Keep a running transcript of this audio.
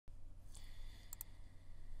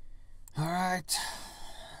Alright.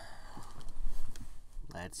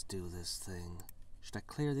 Let's do this thing. Should I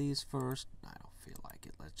clear these first? I don't feel like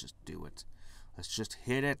it. Let's just do it. Let's just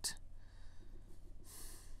hit it.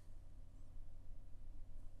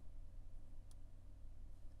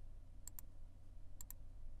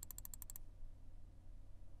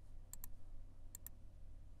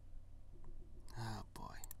 Oh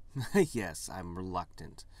boy. Yes, I'm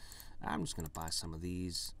reluctant. I'm just going to buy some of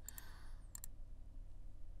these.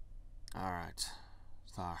 Alright.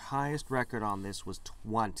 So our highest record on this was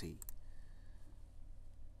 20.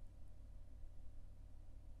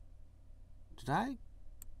 Did I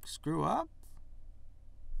screw up?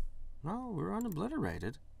 No, we're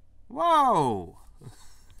unobliterated. Whoa!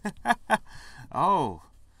 Oh.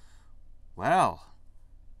 Well,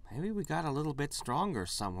 maybe we got a little bit stronger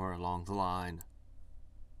somewhere along the line.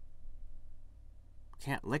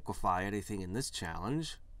 Can't liquefy anything in this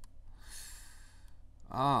challenge.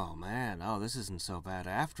 Oh, man. Oh, this isn't so bad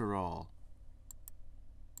after all.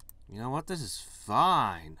 You know what? This is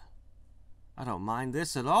fine. I don't mind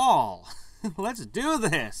this at all. Let's do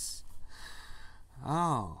this.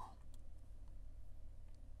 Oh.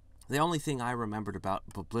 The only thing I remembered about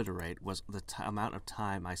obliterate was the amount of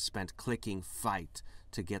time I spent clicking fight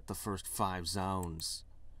to get the first 5 zones.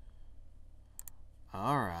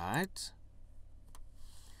 Alright.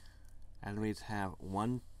 And we'd have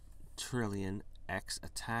 1 trillion X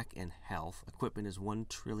attack and health. Equipment is 1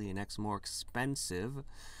 trillion X more expensive.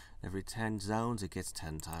 Every 10 zones, it gets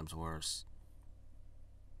 10 times worse.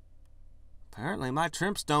 Apparently, my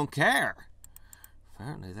Trimps don't care.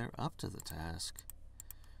 Apparently, they're up to the task.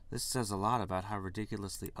 This says a lot about how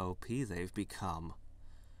ridiculously OP they've become.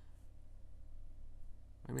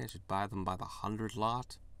 Maybe I should buy them by the 100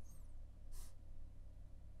 lot.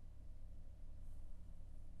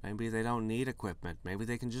 Maybe they don't need equipment. Maybe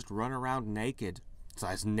they can just run around naked. It's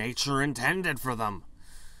as nature intended for them.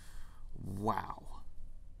 Wow.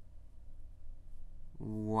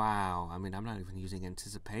 Wow. I mean, I'm not even using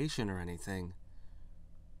anticipation or anything.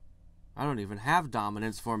 I don't even have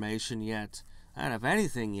dominance formation yet. I don't have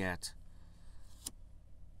anything yet.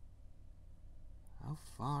 How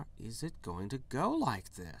far is it going to go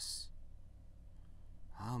like this?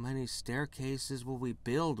 How many staircases will we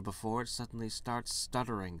build before it suddenly starts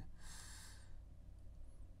stuttering?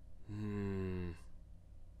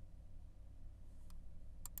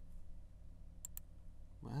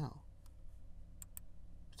 Well,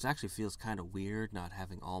 it actually feels kind of weird not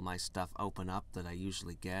having all my stuff open up that I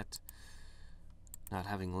usually get. Not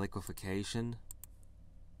having liquefaction.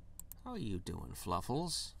 How are you doing,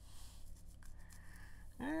 Fluffles?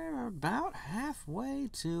 We're about halfway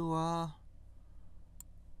to,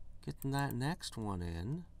 getting that next one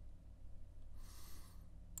in.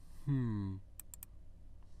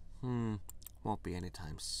 Won't be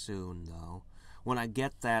anytime soon, though. When I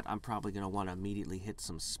get that, I'm probably going to want to immediately hit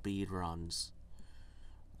some speed runs.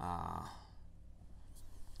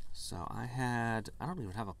 So I don't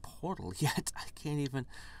even have a portal yet. I can't even,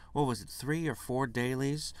 what was it, 3 or 4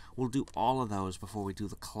 dailies? We'll do all of those before we do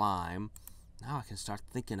the climb. Now I can start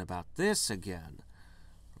thinking about this again.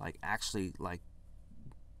 Like, actually, like,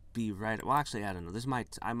 be ready. Well, actually, I don't know.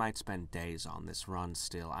 I might spend days on this run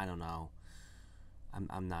still. I don't know.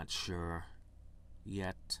 I'm not sure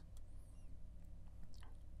yet.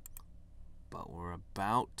 But we're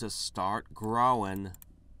about to start growing.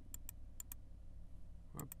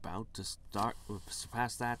 We're about to start. We'll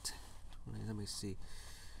surpass that. Let me see.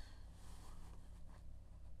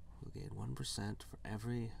 We'll gain 1% for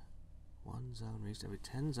every 1 zone reached. Every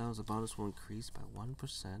 10 zones, the bonus will increase by 1%.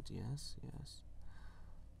 Yes, yes.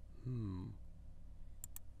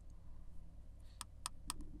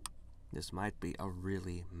 This might be a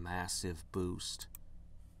really massive boost.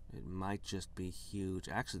 It might just be huge.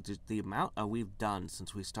 Actually, the amount we've done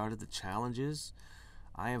since we started the challenges,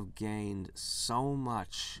 I have gained so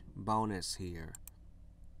much bonus here.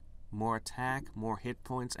 More attack, more hit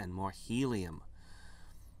points, and more helium.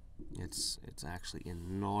 It's actually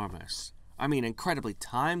enormous. I mean, incredibly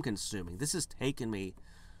time-consuming. This has taken me,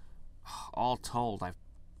 all told, I've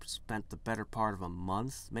spent the better part of a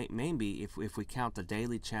month. Maybe if we count the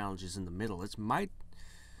daily challenges in the middle, this might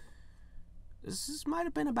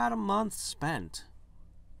have been about a month spent.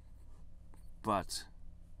 But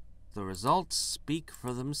the results speak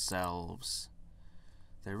for themselves.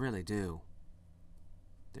 They really do.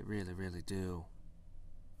 They really, really do.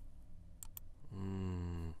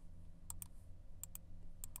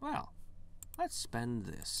 Well, let's spend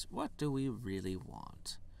this. What do we really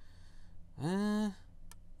want?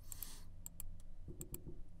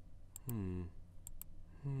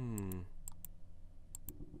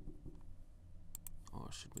 Or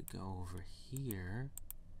Or should we go over here?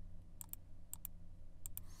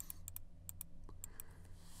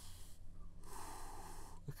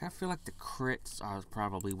 Look, I feel like the crits are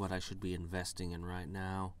probably what I should be investing in right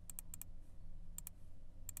now.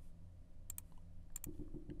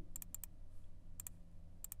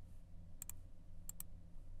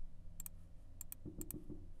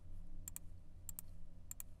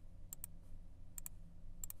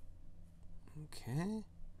 Okay.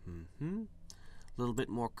 A little bit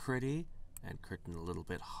more critty and critting a little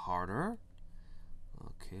bit harder.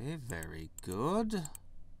 Okay, very good.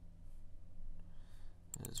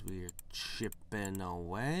 As we are chipping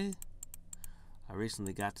away. I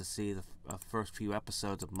recently got to see the first few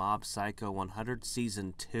episodes of Mob Psycho 100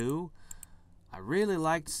 Season 2. I really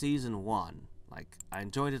liked Season 1. Like, I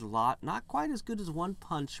enjoyed it a lot. Not quite as good as One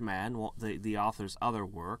Punch Man, the author's other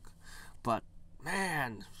work, but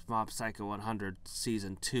man, Mob Psycho 100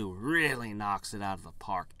 Season 2 really knocks it out of the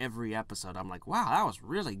park. Every episode, I'm like, wow, that was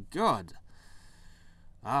really good.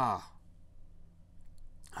 I'm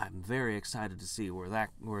very excited to see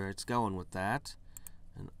where it's going with that.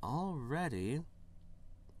 And already,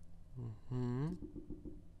 you'll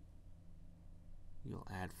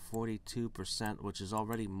add 42%, which is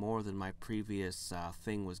already more than my previous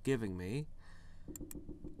thing was giving me.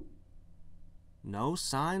 No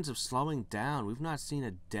signs of slowing down. We've not seen a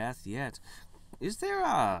death yet. Is there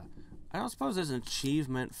I don't suppose there's an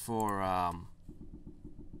achievement for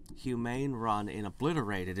Humane Run in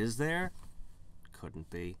Obliterated, is there? Couldn't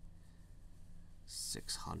be.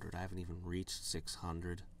 600. I haven't even reached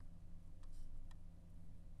 600.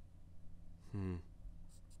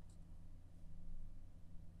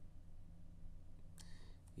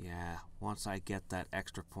 Yeah, once I get that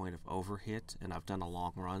extra point of overhit, and I've done a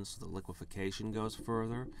long run so the liquefaction goes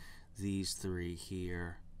further, these three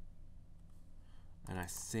here. And I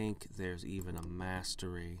think there's even a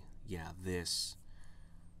mastery. Yeah, this.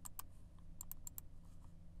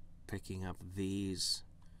 Picking up these.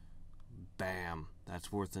 Bam.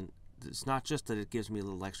 That's worth an... It's not just that it gives me a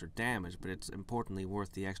little extra damage, but it's importantly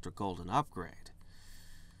worth the extra golden upgrade.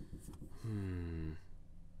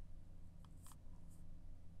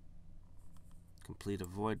 Complete a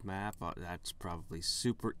void map. That's probably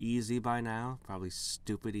super easy by now. Probably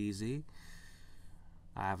stupid easy.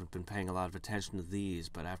 I haven't been paying a lot of attention to these,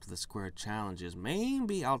 but after the square challenges,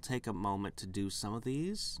 maybe I'll take a moment to do some of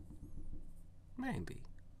these. Maybe.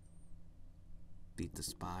 Beat the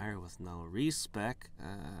Spire with no respec.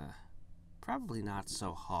 Probably not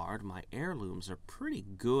so hard. My heirlooms are pretty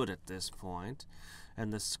good at this point.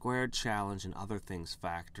 And the squared challenge and other things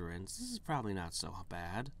factor in. So this is probably not so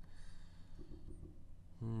bad.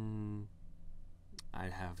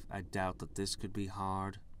 I doubt that this could be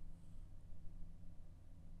hard.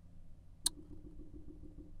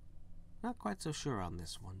 Not quite so sure on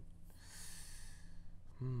this one.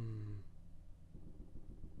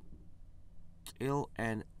 Kill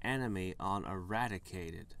an enemy on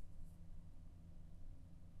eradicated.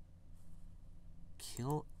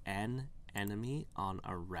 Kill an enemy on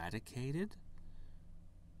eradicated?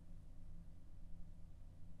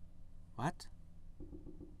 What?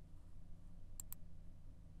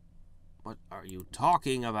 What are you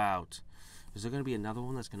talking about? Is there going to be another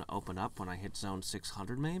one that's going to open up when I hit zone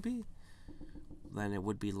 600 maybe? Then it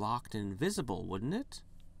would be locked and invisible, wouldn't it?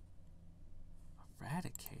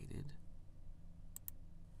 Eradicated?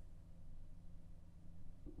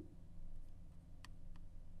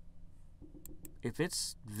 If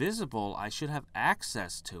it's visible, I should have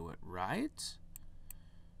access to it, right?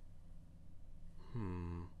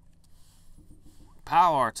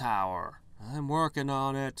 Power tower. I'm working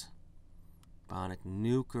on it. Bionic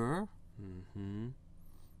nuker.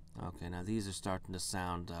 Okay, now these are starting to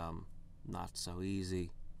sound not so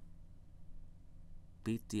easy.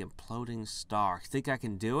 Beat the imploding star. Think I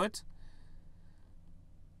can do it?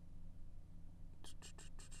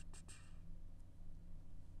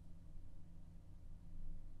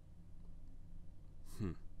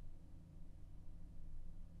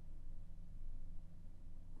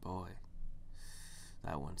 Boy,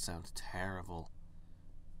 that one sounds terrible.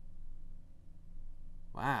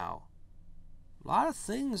 Wow. A lot of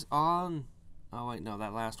things on... Oh, wait, no,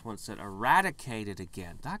 that last one said eradicated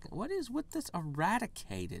again. Doc, what is with this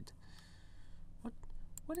eradicated?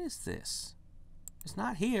 What is this? It's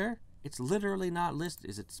not here. It's literally not listed.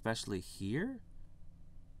 Is it especially here?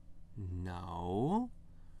 No.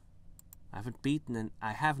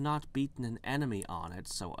 I have not beaten an enemy on it,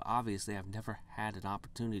 so obviously I've never had an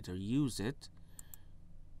opportunity to use it.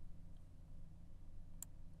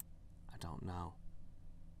 I don't know.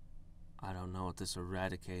 I don't know what this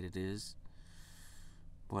eradicated is.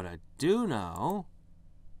 What I do know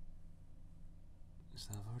seems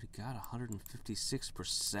that I've already got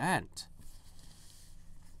 156%.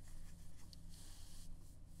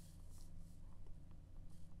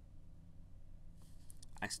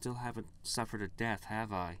 I still haven't suffered a death,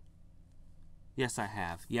 have I? Yes, I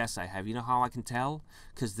have. Yes, I have. You know how I can tell?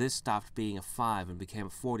 Because this stopped being a 5 and became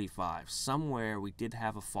a 45. Somewhere we did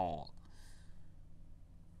have a fall.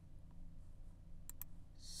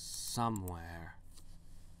 Somewhere.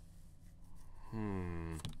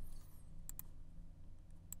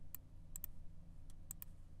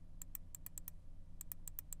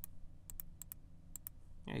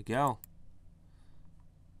 There you go.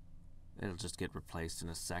 It'll just get replaced in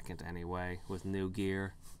a second anyway, with new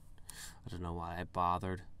gear. I don't know why I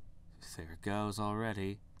bothered. There it goes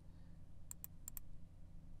already.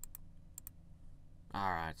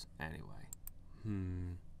 Alright, anyway.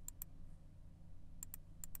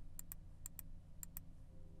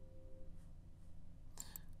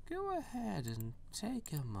 Go ahead and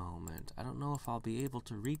take a moment. I don't know if I'll be able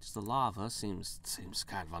to reach the lava. Seems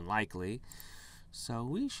kind of unlikely. So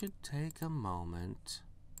we should take a moment.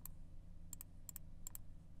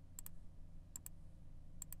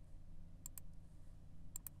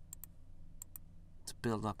 To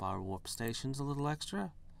build up our warp stations a little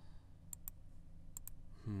extra.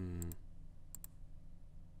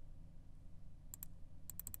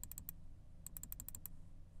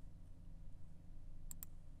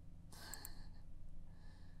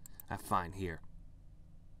 Fine, here.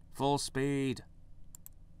 Full speed.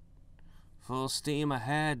 Full steam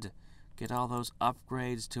ahead. Get all those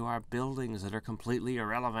upgrades to our buildings that are completely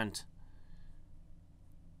irrelevant.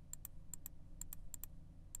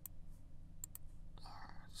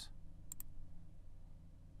 Alright.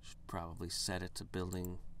 Should probably set it to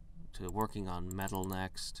working on metal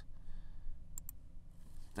next.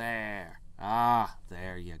 There. Ah,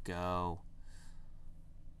 there you go.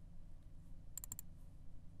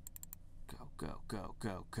 Go, go,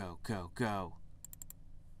 go, go, go, go.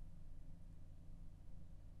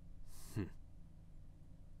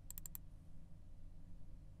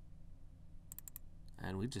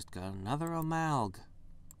 And we just got another amalg.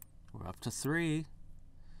 We're up to 3.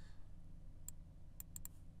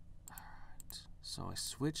 Alright, so I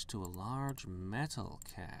switched to a large metal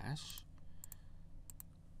cache.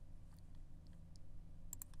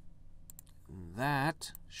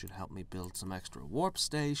 That should help me build some extra warp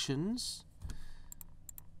stations.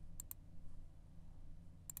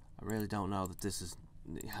 I really don't know that this is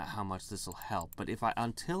how much this will help, but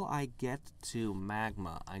until I get to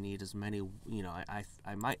magma, I need as many,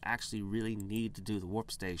 I might actually really need to do the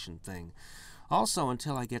warp station thing. Also,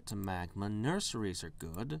 until I get to magma, nurseries are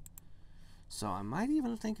good. So I might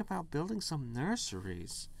even think about building some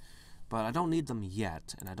nurseries. But I don't need them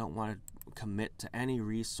yet, and I don't want to commit to any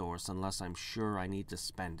resource unless I'm sure I need to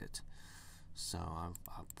spend it. So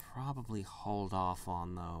I'll probably hold off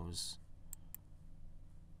on those.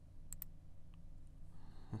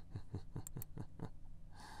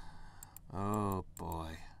 Oh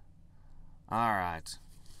boy. Alright.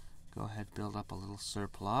 Go ahead, build up a little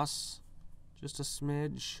surplus. Just a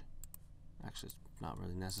smidge. Actually, it's not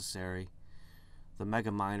really necessary. The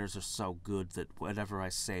mega miners are so good that whatever I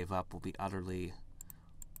save up will be utterly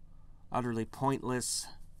pointless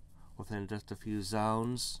within just a few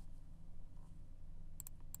zones.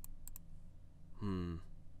 And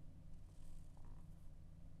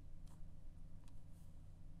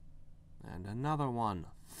another one.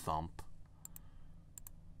 Thump.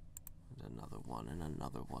 And another one, and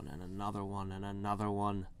another one, and another one, and another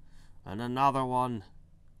one, and another one.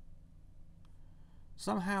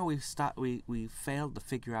 Somehow we failed to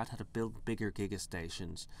figure out how to build bigger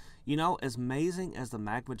gigastations. You know, as amazing as the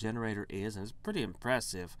magma generator is, and it's pretty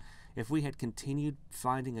impressive, if we had continued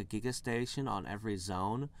finding a gigastation on every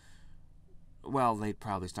zone, well, they'd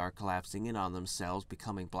probably start collapsing in on themselves,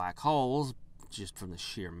 becoming black holes, just from the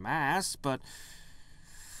sheer mass, but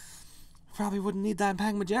probably wouldn't need that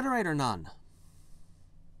magma generator none.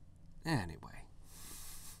 Anyway.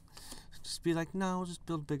 Just be like, no, just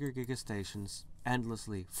build bigger gigastations.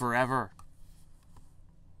 Endlessly. Forever.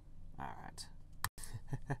 Alright.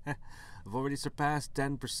 I've already surpassed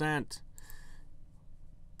 10%.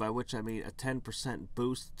 By which I mean a 10%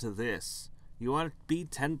 boost to this. You want to be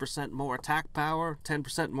 10% more attack power?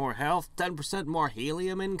 10% more health? 10% more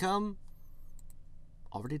helium income?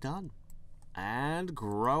 Already done. And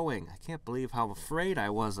growing. I can't believe how afraid I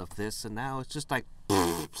was of this, and now it's just like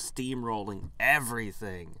steamrolling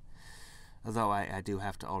everything. Although I do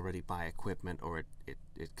have to already buy equipment, or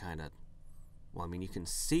it kind of... Well, I mean, you can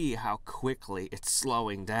see how quickly it's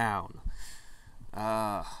slowing down.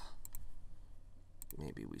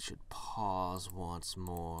 Maybe we should pause once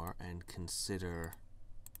more and consider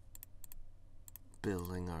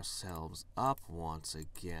building ourselves up once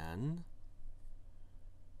again.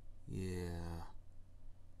 Yeah.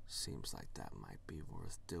 Seems like that might be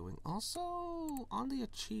worth doing. Also, on the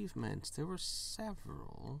achievements, there were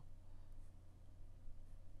several.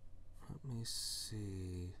 Let me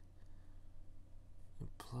see.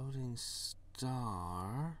 Imploding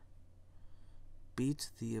star. Beat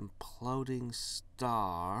the imploding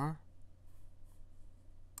star.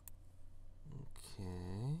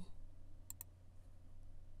 Okay.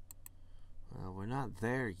 Well, we're not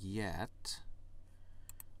there yet.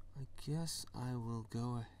 I guess I will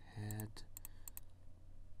go ahead.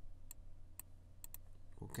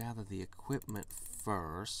 We'll gather the equipment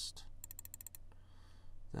first.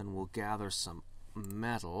 Then we'll gather some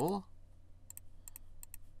metal.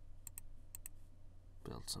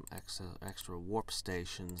 Build some extra warp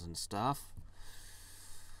stations and stuff.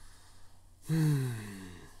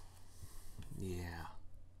 Yeah.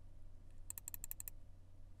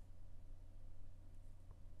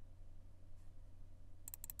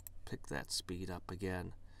 Pick that speed up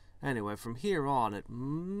again. Anyway, from here on, it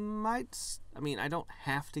might... I mean, I don't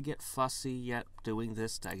have to get fussy yet doing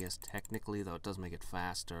this, I guess, technically, though it does make it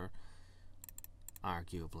faster.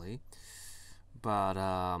 Arguably. But,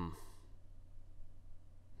 I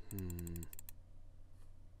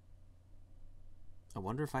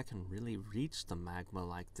wonder if I can really reach the magma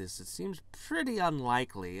like this. It seems pretty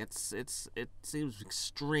unlikely. It seems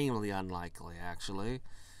extremely unlikely, actually.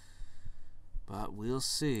 But we'll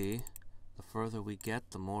see. The further we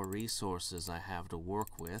get, the more resources I have to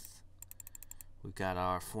work with. We've got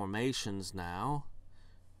our formations now.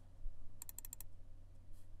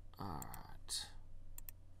 Alright.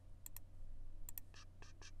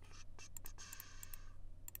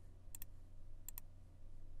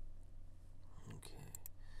 Okay.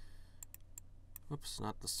 Oops,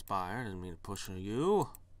 not the spire. I didn't mean to push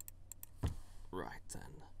you. Right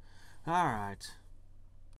then. Alright.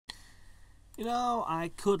 You know, I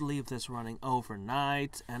could leave this running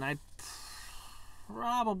overnight, and I'd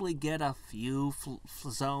probably get a few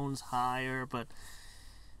zones higher, but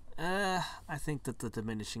I think that the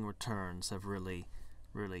diminishing returns have really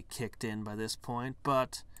kicked in by this point.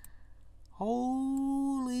 But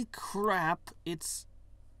holy crap, it's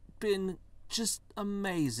been just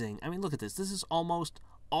amazing. I mean, look at this. This is almost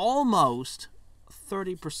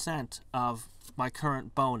 30% of my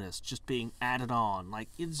current bonus just being added on. Like,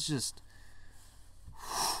 it's just...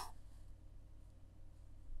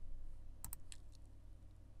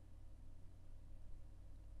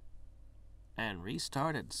 And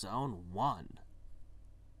restart at zone 1.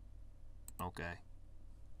 Okay.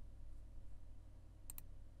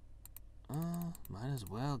 Might as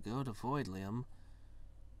well go to Voidlium.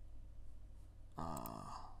 Wow.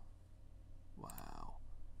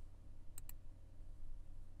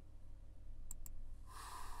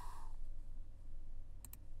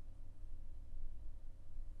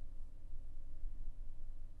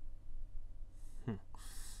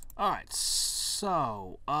 Alright,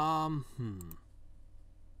 so, I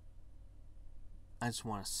just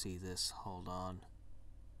want to see this. Hold on.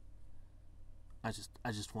 I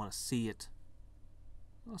just want to see it.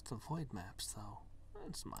 What's the void maps, though?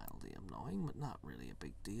 It's mildly annoying, but not really a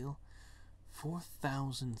big deal.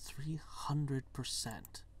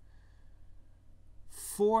 4,300%.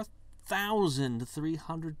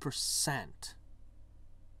 4,300%.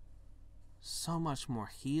 So much more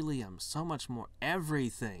helium, so much more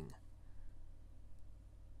everything.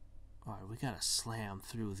 Alright, we gotta slam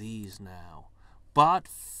through these now. But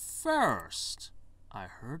first, I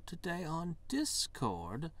heard today on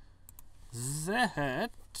Discord that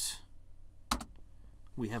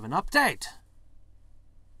we have an update.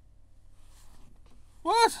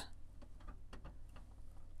 What?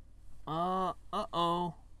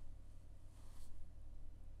 Uh-oh.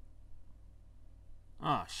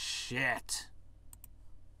 Oh, shit.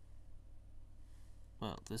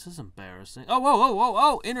 Well, this is embarrassing. Oh, whoa, whoa, whoa,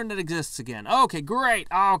 oh, internet exists again. Okay, great.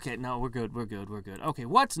 Okay, no, we're good, we're good, we're good. Okay,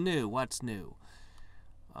 what's new? What's new?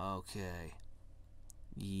 Okay.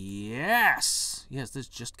 Yes! Yes, this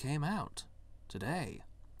just came out today.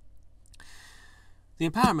 The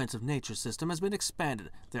Empowerment of Nature system has been expanded.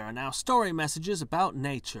 There are now story messages about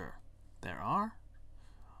nature. There are?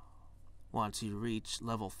 Once you reach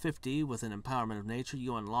level 50 with an Empowerment of Nature,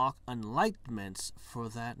 you unlock Enlightenments for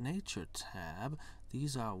that nature tab.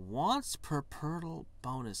 These are once per portal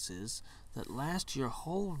bonuses that last your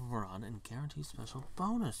whole run and guarantee special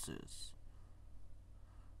bonuses.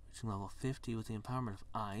 Reaching level 50 with the Empowerment of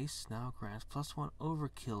Ice now grants +1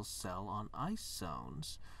 overkill cell on ice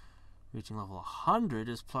zones. Reaching level 100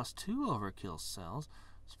 is +2 overkill cells.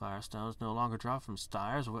 Spire stones no longer drop from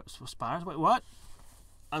spires. Wait, what?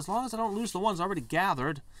 as long as I don't lose the ones already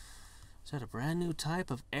gathered. Set a brand new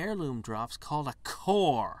type of heirloom drops called a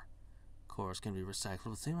core. Cores can be recycled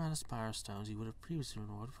with the same amount of spire stones you would have previously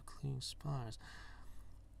rewarded for cleaning spires.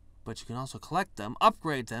 But you can also collect them,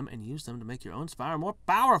 upgrade them, and use them to make your own spire more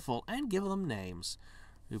powerful and give them names.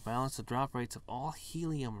 Rebalance the drop rates of all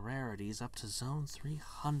helium rarities up to zone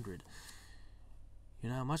 300.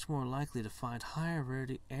 You're now much more likely to find higher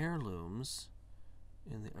rarity heirlooms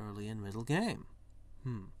in the early and middle game.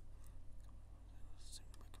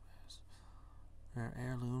 Rare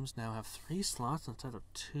heirlooms now have 3 slots instead of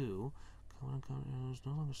 2. Common heirlooms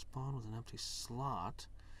no longer spawn with an empty slot.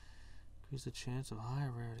 Increase the chance of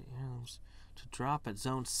higher rarity heirlooms to drop at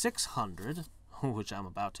zone 600, which I'm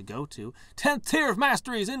about to go to. 10th tier of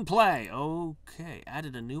mastery is in play. Okay,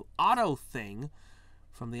 added a new auto thing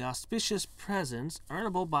from the auspicious presence,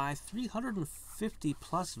 earnable by 350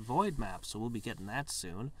 plus void maps, so we'll be getting that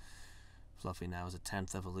soon. Fluffy now is a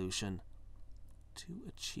 10th evolution. 2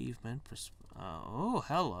 achievement. Oh,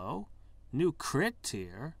 hello. New crit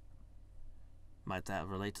tier. Might that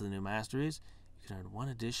relate to the new masteries? You can earn 1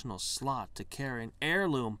 additional slot to carry an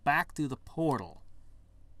heirloom back through the portal.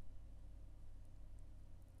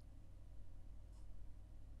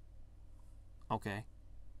 Okay.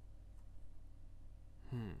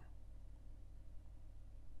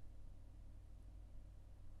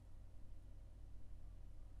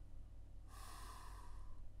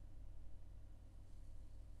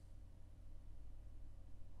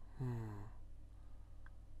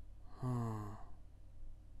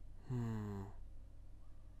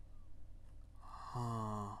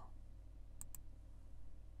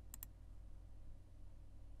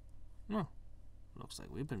 No. Looks like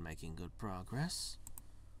we've been making good progress.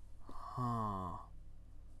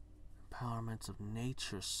 Empowerments of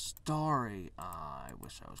Nature story. I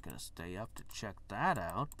wish I was going to stay up to check that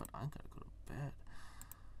out, but I'm going to go to bed.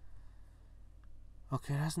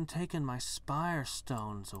 Okay, it hasn't taken my spire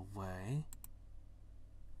stones away.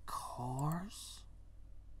 Cores?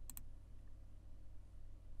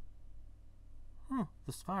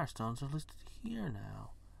 The spire stones are listed here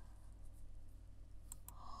now.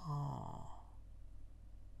 Oh.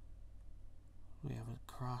 We haven't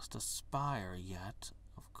crossed a spire yet,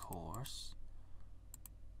 of course.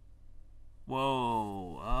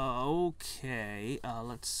 Whoa, okay,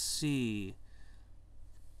 let's see.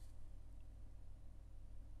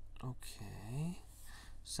 Okay.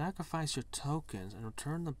 Sacrifice your tokens and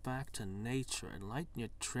return them back to nature. Enlighten your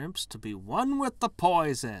Trimps to be one with the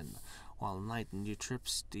poison. While enlightened, your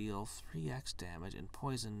Trimps deal 3x damage, and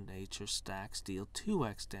poison nature stacks deal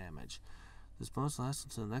 2x damage. This bonus lasts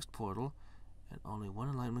until the next portal, and only 1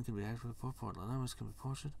 enlightenment can be activated per portal. Enlightenments can be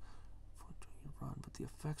portioned during your run, but the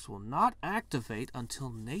effects will not activate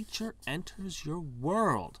until nature enters your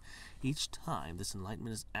world. Each time this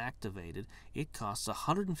enlightenment is activated, it costs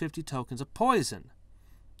 150 tokens of poison.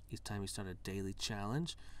 Each time you start a daily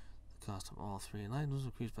challenge, the cost of all 3 enlightenments will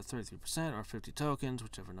increase by 33% or 50 tokens,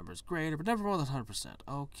 whichever number is greater, but never more than 100%.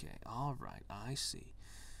 Okay, alright, I see.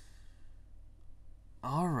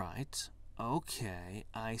 Alright, okay,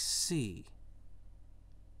 I see.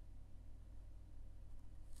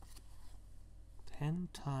 10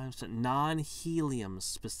 times to non-helium,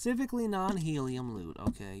 specifically non-helium loot.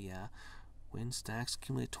 Okay, yeah. Wind stacks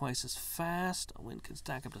accumulate twice as fast. A wind can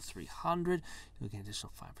stack up to 300. You'll get an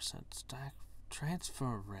additional 5% stack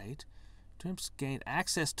transfer rate. Trimps gain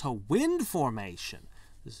access to wind formation.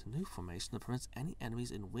 This is a new formation that prevents any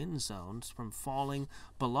enemies in wind zones from falling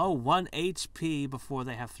below 1 HP before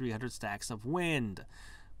they have 300 stacks of wind.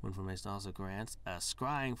 Wind formation also grants a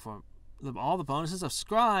scrying for all the bonuses of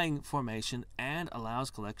scrying formation and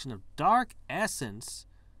allows collection of dark essence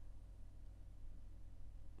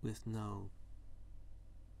with no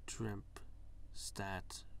Trimp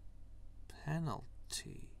stat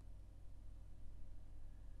penalty.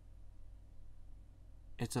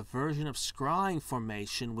 It's a version of scrying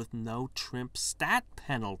formation with no Trimp stat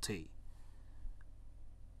penalty.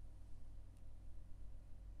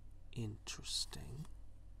 Interesting.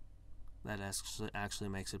 That actually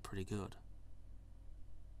makes it pretty good.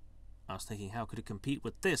 I was thinking, how could it compete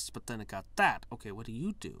with this? But then it got that. Okay, what do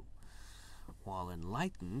you do? While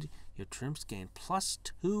enlightened, your Trimps gain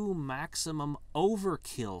 +2 maximum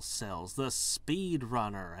overkill cells. The speed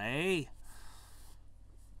runner, eh?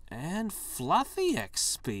 And Fluffy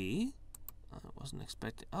XP. I wasn't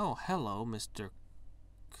expecting. Oh, hello, Mr.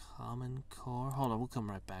 Common Core. Hold on, we'll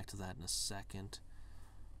come right back to that in a second.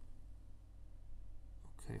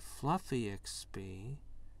 Okay, Fluffy XP.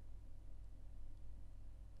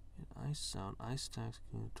 In Ice Zone, ice stacks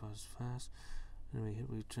can move twice as fast. Enemy hit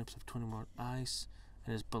with Trimps of 20 more ice.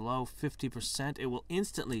 and is below 50%, it will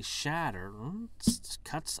instantly shatter.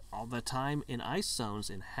 Cuts all the time in ice zones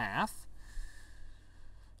in half.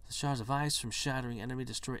 The shards of ice from shattering enemy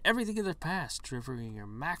destroy everything in their path, triggering your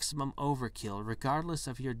maximum overkill regardless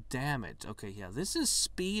of your damage. Okay, yeah, this is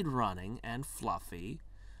speed running and fluffy.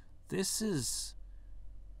 This is,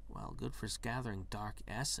 well, good for gathering dark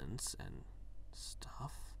essence and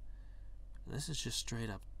stuff. This is just straight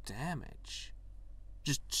up damage.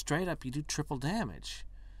 Just straight up, you do triple damage.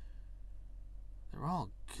 They're all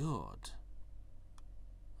good.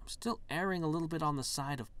 I'm still erring a little bit on the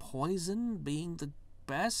side of poison being the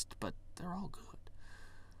best, but they're all good.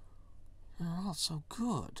 They're all so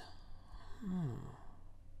good.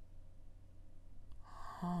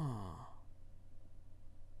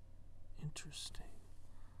 Interesting.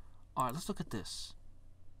 Alright, let's look at this.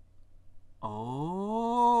 Okay.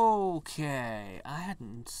 I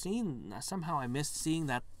hadn't seen... Somehow I missed seeing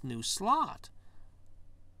that new slot.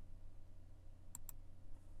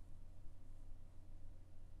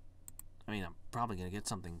 I mean, I'm probably going to get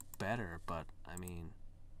something better, but, I mean,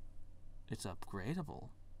 it's upgradable.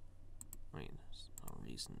 I mean, there's no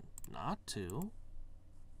reason not to.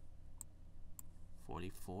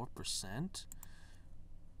 44%?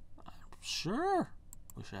 Sure.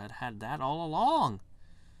 Wish I'd had that all along.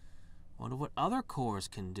 Wonder what other cores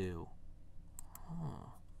can do.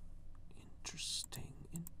 Interesting,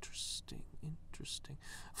 interesting, interesting.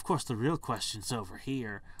 Of course, the real question's over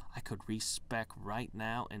here. I could respec right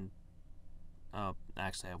now and...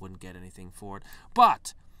 actually, I wouldn't get anything for it.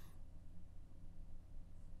 But...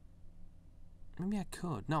 maybe I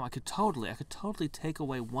could. No, I could totally take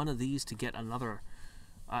away one of these to get another...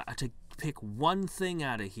 to pick one thing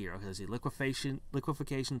out of here. Okay, let's see. Liquefaction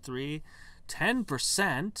 3.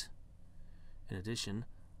 10%. In addition,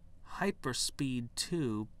 Hyperspeed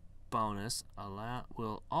 2 bonus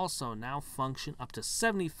will also now function up to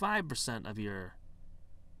 75% of your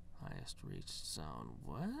highest reach zone.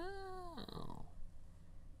 Wow.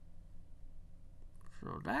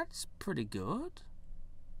 So that's pretty good.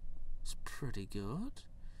 It's pretty good.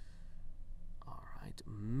 Alright,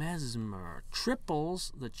 Mesmer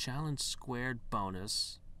triples the challenge squared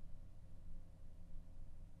bonus.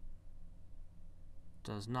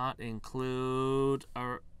 Does not include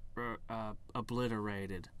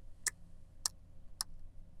obliterated.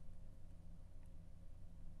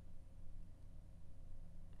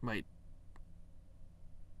 Wait.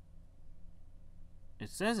 It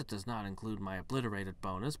says it does not include my obliterated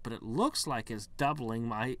bonus, but it looks like it's doubling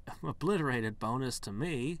my obliterated bonus to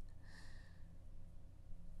me.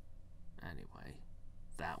 Anyway,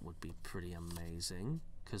 that would be pretty amazing,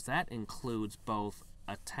 because that includes both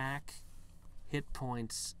attack, hit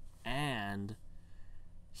points, and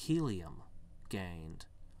helium gained.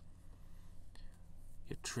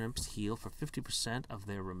 Your Trimps heal for 50% of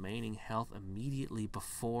their remaining health immediately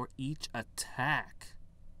before each attack.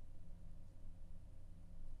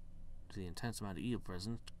 To the intense amount of evil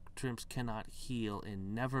present, Trimps cannot heal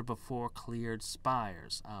in never before cleared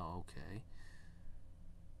spires. Oh, okay.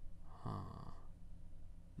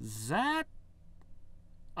 That...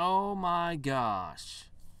 oh my gosh.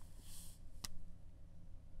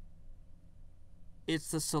 It's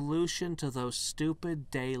the solution to those stupid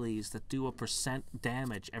dailies that do a %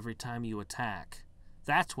 damage every time you attack.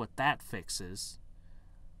 That's what that fixes.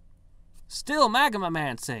 Still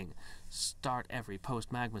Magmamancing. Start every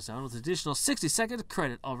post-magma zone with additional 60-second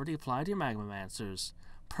credit already applied to your Magmamancers.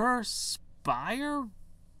 Per spire?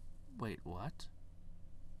 Wait, what?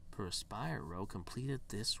 Per spire row completed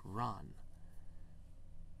this run.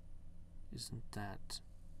 Isn't that...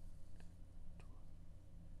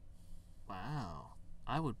 wow.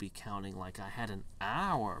 I would be counting like I had an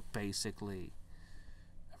hour, basically.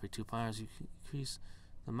 Every 2 spires you increase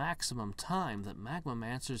the maximum time that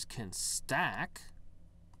Magmamancers can stack.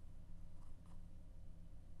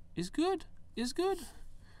 Is good. Is good.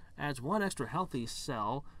 Adds 1 extra healthy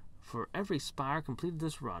cell for every spire completed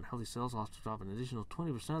this run. Healthy cells also drop an additional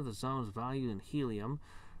 20% of the zone's value in helium,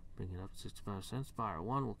 bringing it up to 65%. Spire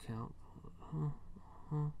 1 will count.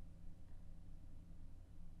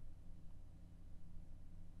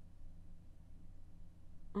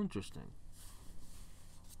 Interesting.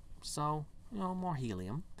 So, you know, more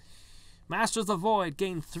helium. Masters of the Void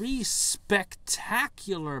gain 3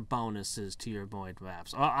 spectacular bonuses to your Void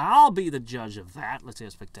maps. I'll be the judge of that. Let's see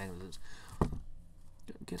how spectacular this is.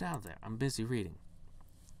 Get out of there. I'm busy reading.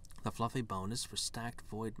 The fluffy bonus for stacked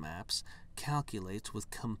Void maps calculates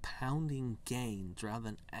with compounding gains rather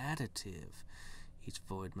than additive. Each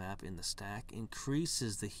Void map in the stack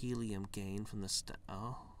increases the helium gain from the stack.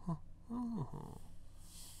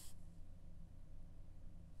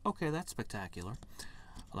 Okay, that's spectacular.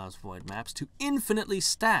 Allows void maps to infinitely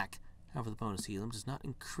stack. However, the bonus helium does not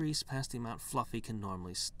increase past the amount Fluffy can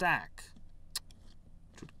normally stack.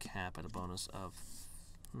 Which would cap at a bonus of...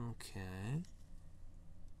 Okay.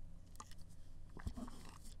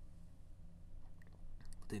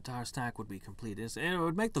 The entire stack would be completed. It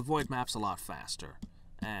would make the void maps a lot faster.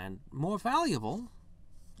 And more valuable.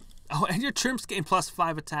 Oh, and your Trimps gain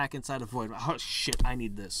 +5 attack inside a void. Oh, shit, I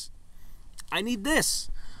need this. I need this!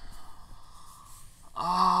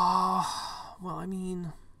 Well, I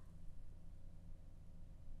mean...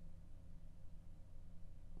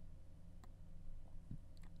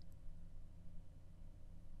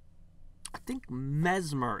 I think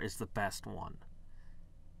Mesmer is the best one.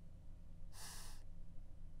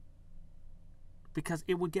 Because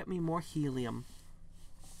it would get me more helium,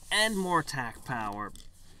 and more attack power,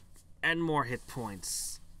 and more hit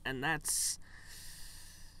points. And that's...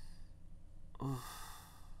 I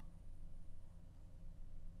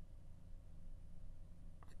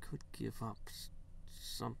could give up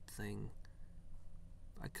something.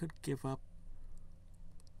 I could give up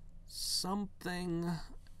something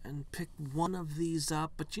and pick one of these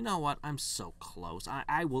up, but you know what? I'm so close.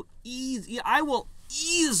 I will easily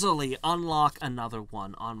unlock another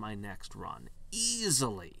one on my next run.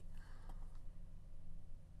 Easily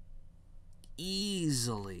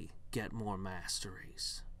get more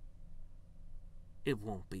masteries. It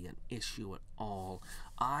won't be an issue at all.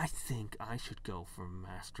 I think I should go for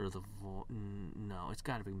Master of the Void. No, it's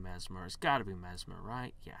got to be Mesmer. It's got to be Mesmer,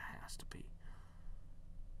 right? Yeah, it has to be.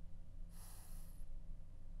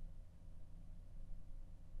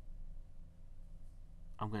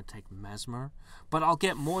 I'm going to take Mesmer, but I'll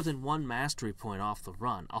get more than one mastery point off the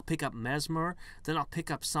run. I'll pick up Mesmer, then I'll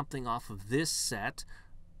pick up something off of this set,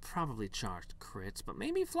 probably charged crits, but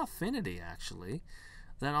maybe Fluffinity, actually.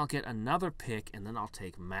 Then I'll get another pick, and then I'll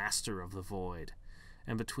take Master of the Void.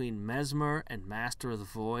 And between Mesmer and Master of the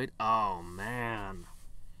Void, oh, man.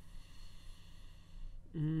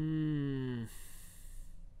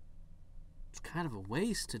 It's kind of a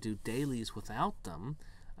waste to do dailies without them.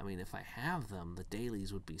 I mean, if I have them, the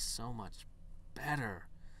dailies would be so much better.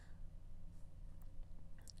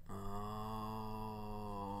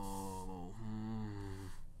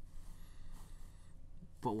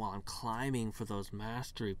 But while I'm climbing for those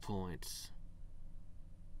mastery points,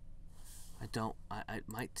 it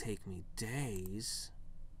might take me days.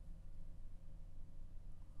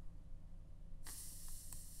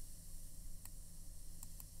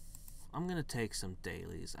 I'm gonna take some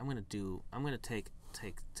dailies. I'm gonna take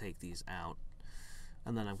these out,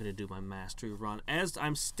 and then I'm gonna do my mastery run. As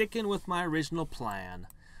I'm sticking with my original plan,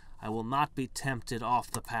 I will not be tempted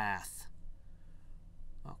off the path.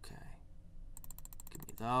 Okay. Give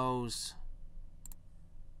me those.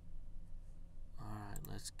 Alright,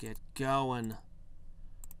 let's get going.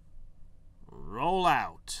 Roll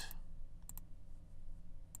out.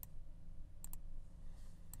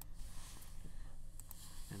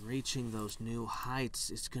 And reaching those new heights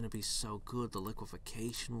is going to be so good. The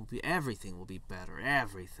liquefaction will be... Everything will be better.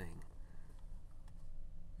 Everything.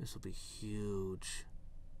 This will be huge.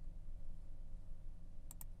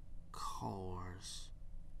 Cores.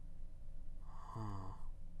 Huh.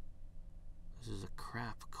 This is a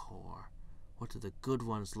crap core. What do the good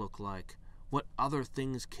ones look like? What other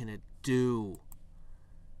things can it do?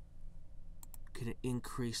 Can it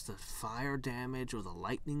increase the fire damage or the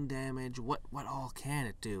lightning damage? What all can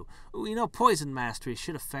it do? Ooh, you know, Poison Mastery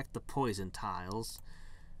should affect the poison tiles.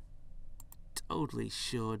 Totally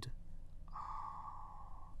should.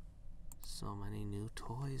 Oh, so many new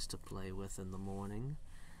toys to play with in the morning.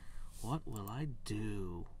 What will I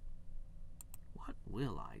do? What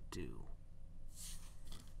will I do?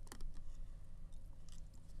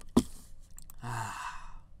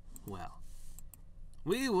 Well,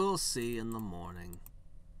 we will see in the morning.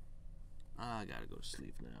 I gotta go to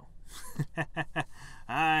sleep now.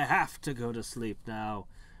 I have to go to sleep now.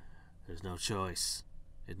 There's no choice.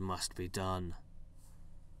 It must be done.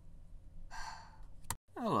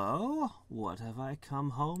 Hello, what have I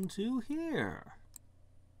come home to here?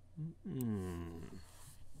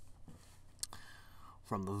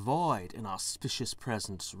 From the void, an auspicious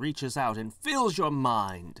presence reaches out and fills your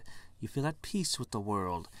mind. You feel at peace with the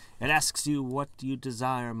world. It asks you what you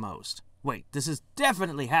desire most. Wait, this has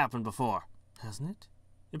definitely happened before, hasn't it?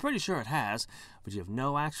 You're pretty sure it has, but you have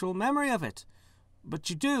no actual memory of it. But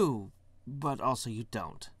you do, but also you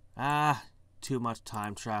don't. Too much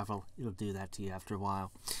time travel. It'll do that to you after a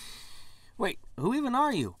while. Wait, who even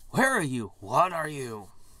are you? Where are you? What are you?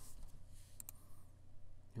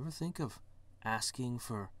 You ever think of asking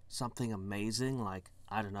for something amazing, like,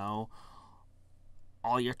 I don't know,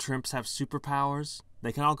 All your Trimps have superpowers?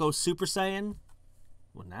 They can all go Super Saiyan?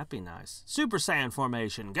 Wouldn't that be nice? Super Saiyan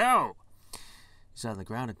formation, go! You sit on the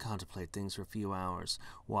ground and contemplate things for a few hours,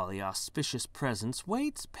 while the auspicious presence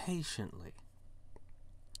waits patiently.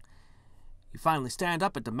 You finally stand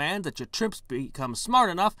up and demand that your Trimps become smart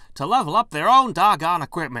enough to level up their own doggone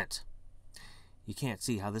equipment. You can't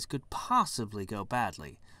see how this could possibly go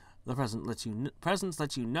badly. The presence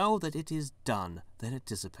lets you know that it is done. Then it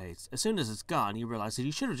dissipates. As soon as it's gone, you realize that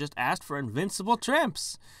you should have just asked for invincible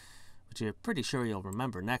Trimps. But you're pretty sure you'll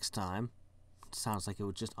remember next time. It sounds like it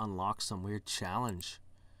would just unlock some weird challenge.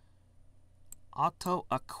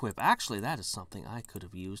 Auto-equip. Actually, that is something I could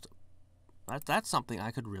have used. That's something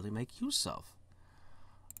I could really make use of.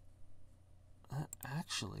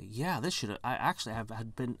 Actually, yeah, this should have. I actually had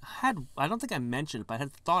I don't think I mentioned it, but I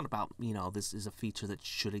had thought about, this is a feature that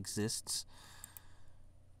should exist.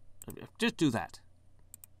 Just do that.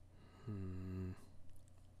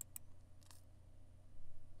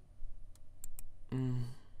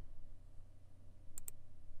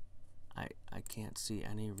 I can't see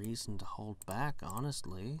any reason to hold back,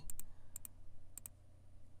 honestly.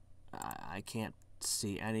 I can't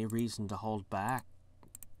see any reason to hold back,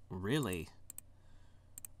 really.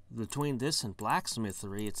 Between this and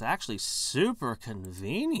blacksmithery, it's actually super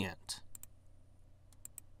convenient.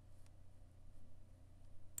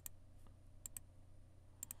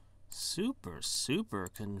 Super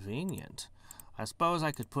convenient. I suppose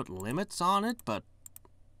I could put limits on it, but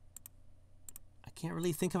I can't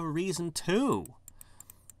really think of a reason to.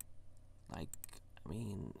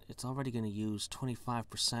 It's already going to use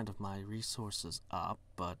 25% of my resources up,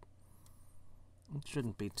 but it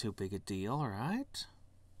shouldn't be too big a deal, right?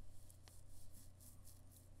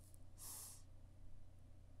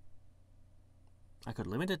 I could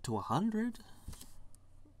limit it to 100,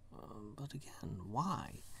 but again,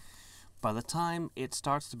 why? By the time it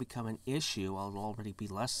starts to become an issue, I'll already be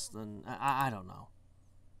less than, I don't know.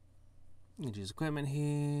 You can use equipment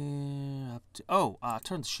here, up to,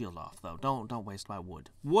 turn the shield off, though. Don't waste my wood.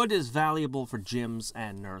 Wood is valuable for gyms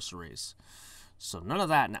and nurseries. So none of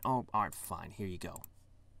that now. Oh, alright, fine, here you go.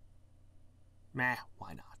 Meh,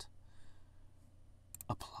 why not?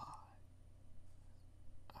 Apply.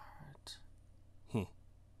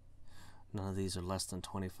 None of these are less than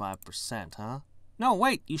 25%, huh? No,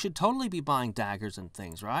 wait, you should totally be buying daggers and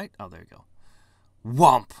things, right? Oh, there you go.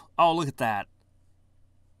 Whomp! Oh, look at that.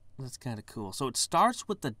 That's kind of cool. So it starts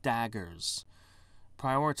with the daggers,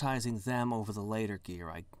 prioritizing them over the later gear,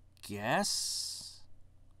 I guess?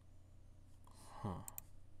 Huh.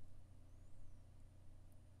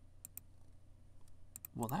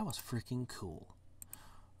 Well, that was freaking cool.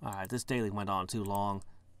 Alright, this daily went on too long.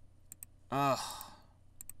 Ugh.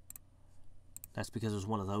 That's because it was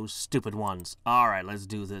one of those stupid ones. Alright, let's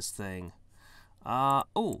do this thing.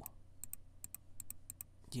 Oh.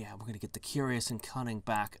 Yeah, we're going to get the curious and cunning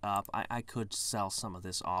back up. I could sell some of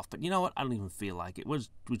this off, but you know what? I don't even feel like it. We'll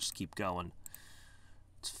just keep going.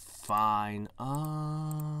 It's fine.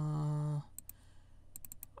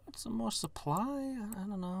 Some more supply? I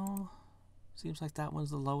don't know. Seems like that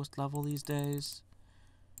one's the lowest level these days.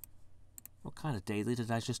 What kind of daily did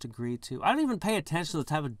I just agree to? I don't even pay attention to the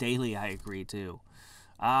type of daily I agree to.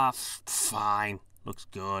 Fine. Looks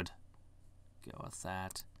good. Go with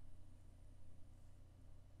that.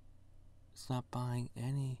 It's not buying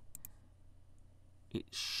any. It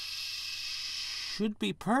should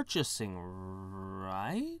be purchasing,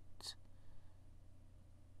 right?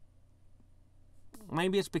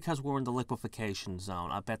 Maybe it's because we're in the liquefaction zone.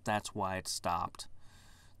 I bet that's why it stopped.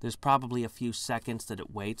 There's probably a few seconds that it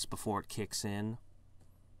waits before it kicks in.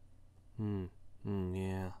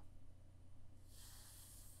 Yeah.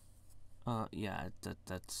 Yeah,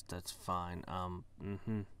 that's fine.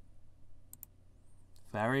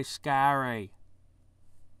 Very scary.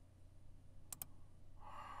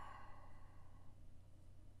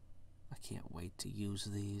 I can't wait to use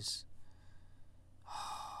these.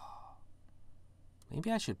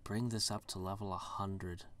 Maybe I should bring this up to level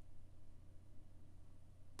 100.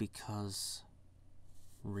 Because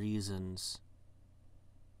reasons.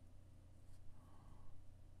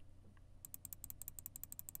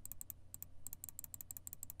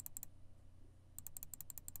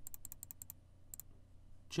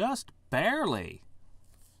 Just barely.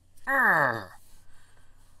 Urgh.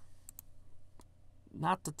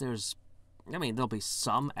 Not that there's... there'll be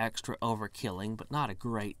some extra overkilling, but not a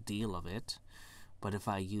great deal of it. But if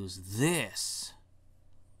I use this...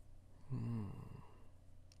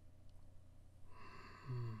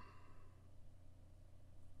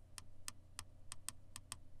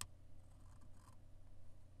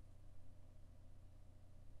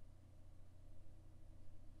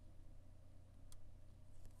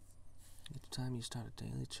 time you start a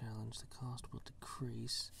daily challenge, the cost will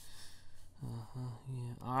decrease.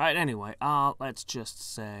 Yeah. Alright, anyway, let's just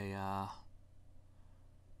say,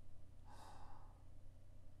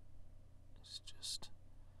 it's just,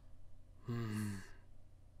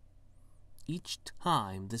 each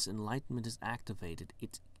time this enlightenment is activated,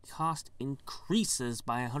 its cost increases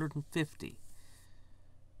by 150.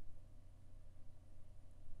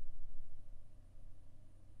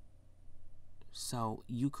 So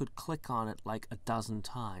you could click on it like a dozen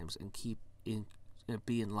times and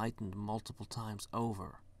be enlightened multiple times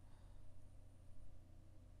over.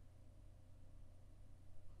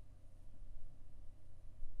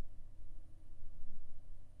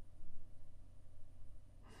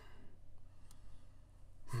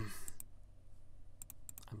 I'm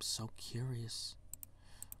so curious.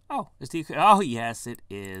 Oh, oh yes, it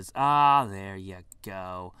is. Ah, there you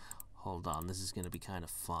go. Hold on, this is going to be kind of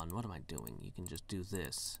fun. What am I doing? You can just do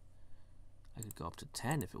this. I could go up to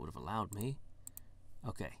 10 if it would have allowed me.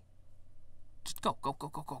 Okay. Just go.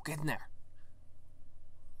 Get in there.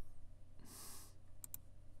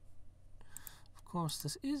 Of course,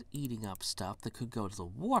 this is eating up stuff that could go to the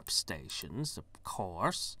warp stations, of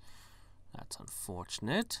course. That's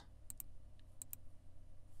unfortunate.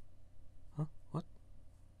 Huh? What?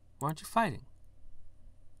 Why aren't you fighting?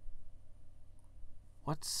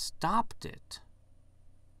 What stopped it?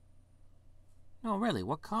 No, really,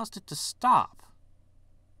 what caused it to stop?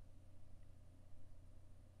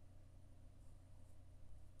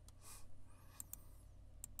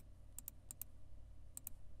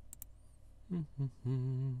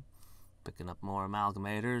 Picking up more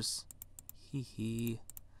amalgamators. Hee hee.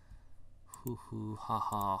 Hoo hoo ha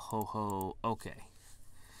ha ho ho. Okay.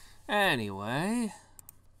 Anyway.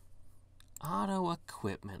 Auto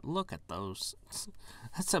equipment. Look at those.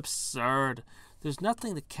 That's absurd. There's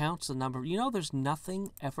nothing that counts the number. You know, there's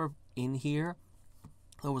nothing ever in here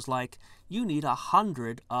that was like, you need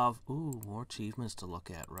 100 of, ooh, more achievements to look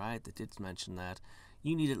at, right? They did mention that.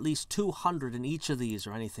 You need at least 200 in each of these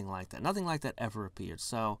or anything like that. Nothing like that ever appeared.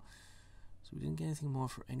 So we didn't get anything more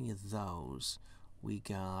for any of those. We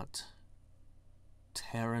got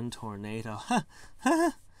Terran Tornado.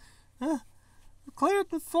 Cleared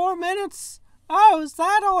in 4 minutes? Oh, is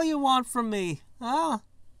that all you want from me? Ah.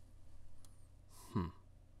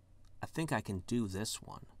 I think I can do this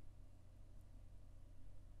one.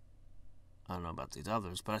 I don't know about these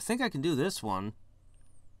others, but I think I can do this one.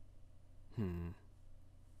 Okay.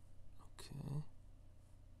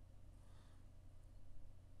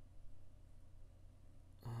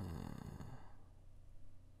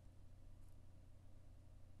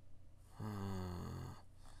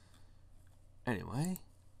 Anyway,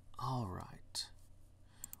 all right.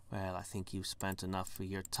 Well, I think you've spent enough of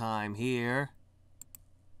your time here.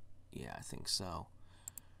 Yeah, I think so.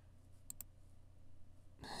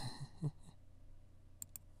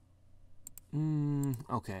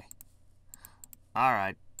 Okay. All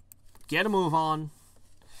right. Get a move on.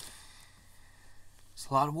 There's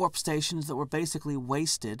a lot of warp stations that were basically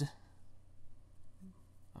wasted.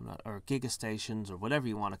 Or giga stations, or whatever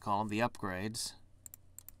you want to call them, the upgrades.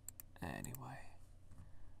 Anyway.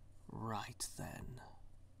 Right then.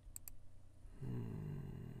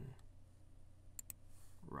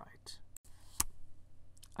 Right.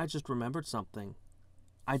 I just remembered something.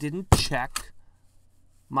 I didn't check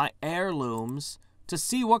my heirlooms to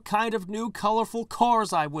see what kind of new colorful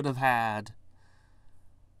cores I would have had.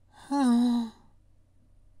 Who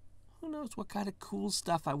knows what kind of cool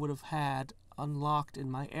stuff I would have had unlocked in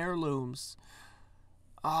my heirlooms.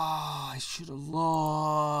 I should have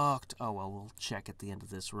looked. Oh, well, we'll check at the end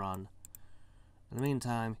of this run. In the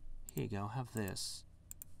meantime, here you go. Have this.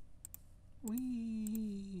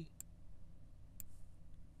 Whee!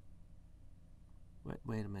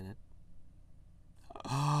 Wait a minute.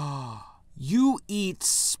 You eat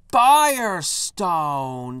spire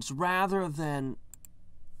stones rather than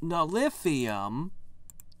nullifium.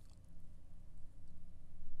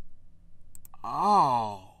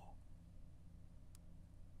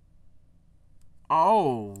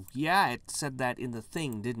 Oh, yeah, it said that in the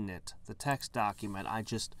thing, didn't it? The text document. I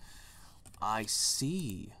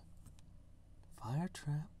see. Fire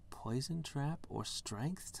trap, poison trap, or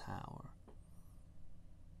strength tower.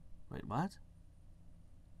 Wait, what?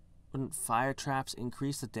 Wouldn't fire traps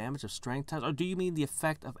increase the damage of strength towers? Or do you mean the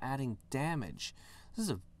effect of adding damage? This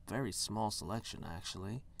is a very small selection,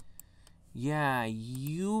 actually. Yeah,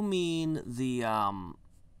 you mean the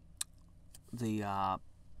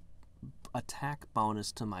attack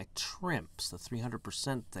bonus to my Trimps, the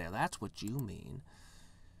 300% there. That's what you mean.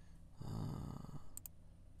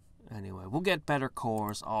 Anyway, we'll get better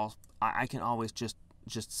cores. I can always just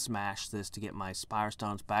just smash this to get my Spire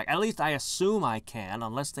Stones back. At least I assume I can,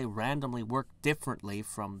 unless they randomly work differently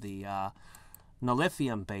from the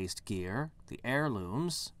Nullifium-based gear, the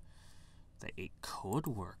heirlooms. It could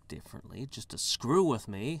work differently, just to screw with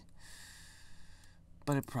me.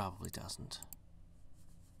 But it probably doesn't.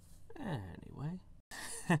 Anyway.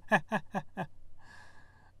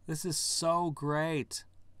 This is so great.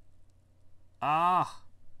 Ah!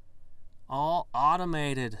 All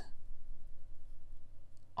automated.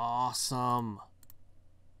 Awesome.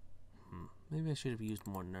 Maybe I should have used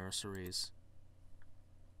more nurseries.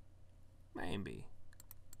 Maybe.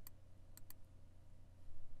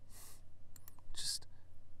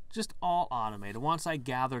 Just all automated. Once I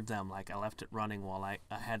gathered them, like I left it running while I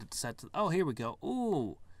had it set to... Oh, here we go.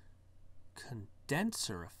 Ooh.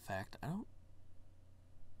 Condenser effect. I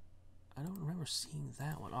don't remember seeing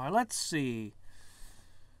that one. All right, let's see.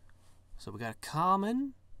 So we got a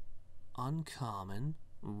common, uncommon,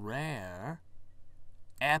 rare,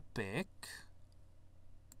 epic.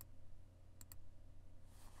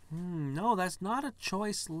 No, that's not a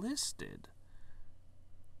choice listed.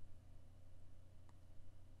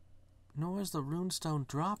 Nor is the runestone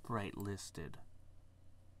drop rate listed.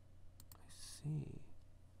 I see.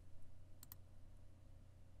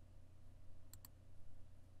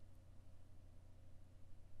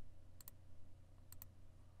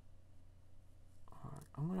 Alright,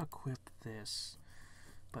 I'm going to equip this.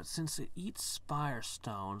 But since it eats Spire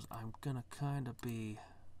Stones, I'm going to kind of be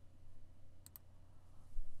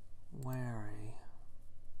wary.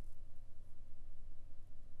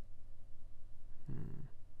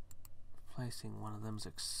 Replacing one of them's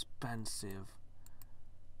expensive.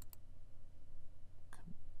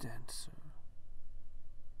 Condenser.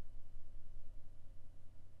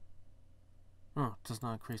 Oh, it does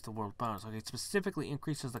not increase the world bonus. Okay, it specifically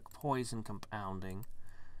increases the poison compounding.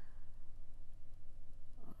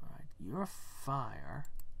 Alright, your fire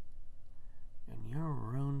and your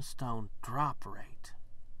runestone drop rate.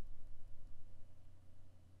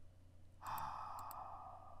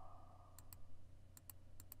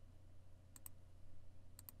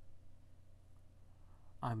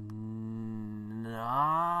 I'm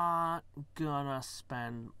not gonna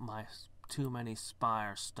spend too many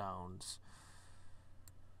Spire Stones.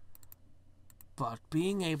 But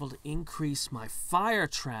being able to increase my fire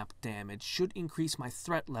trap damage should increase my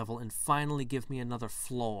threat level and finally give me another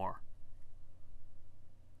floor.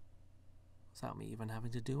 Without me even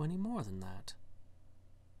having to do any more than that.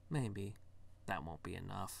 Maybe. That won't be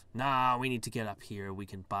enough. Nah, we need to get up here. We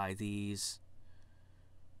can buy these.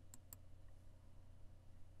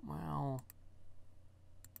 Well,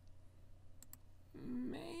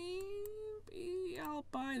 maybe I'll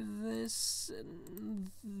buy this and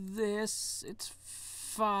this. It's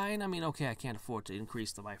fine. I mean, okay, I can't afford to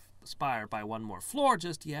increase my spire by one more floor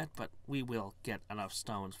just yet, but we will get enough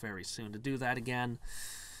stones very soon to do that again.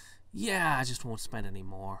 Yeah, I just won't spend any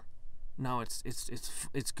more. No, it's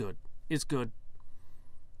good. It's good.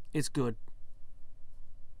 It's good.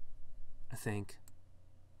 I think.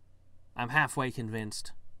 I'm halfway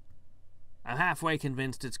convinced. I'm halfway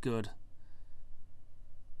convinced it's good.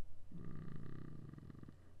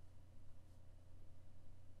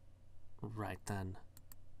 Right then.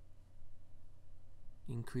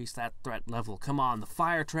 Increase that threat level. Come on, the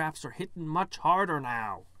fire traps are hitting much harder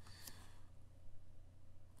now.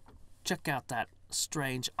 Check out that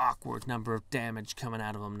strange, awkward number of damage coming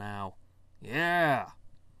out of them now. Yeah.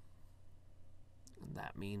 And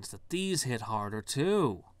that means that these hit harder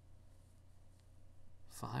too.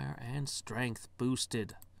 Fire and strength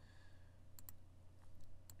boosted.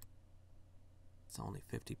 It's only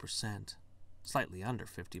 50%. Slightly under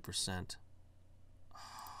 50%. Oh,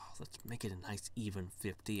 let's make it a nice even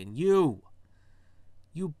 50. And you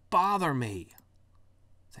bother me.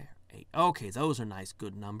 There, 8. Okay, those are nice,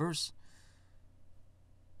 good numbers.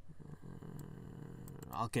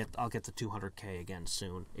 I'll get the 200k again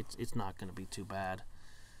soon. It's not going to be too bad.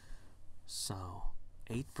 So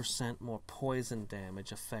 8% more poison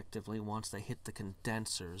damage effectively once they hit the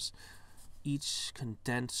condensers. Each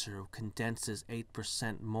condenser condenses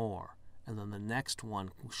 8% more, and then the next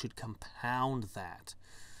one should compound that.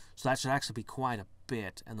 So that should actually be quite a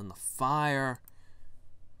bit. And then the fire,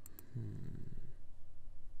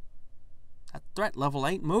 that threat level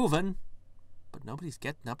ain't moving, but nobody's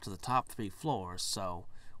getting up to the top 3 floors, so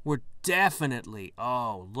we're definitely,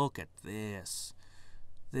 oh, look at this.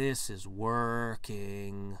 This is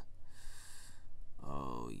working.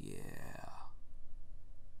 Oh, yeah.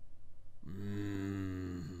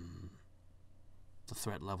 The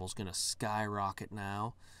threat level's going to skyrocket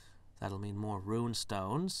now. That'll mean more rune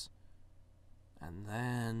stones. And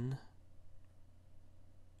then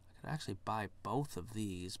Could actually buy both of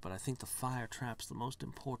these, but I think the fire trap's the most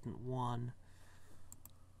important one.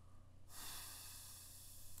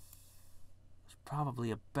 There's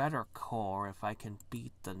probably a better core if I can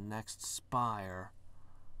beat the next spire.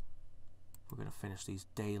 We're gonna finish these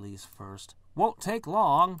dailies first. Won't take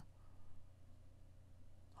long.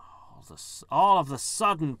 All of the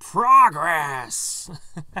sudden progress.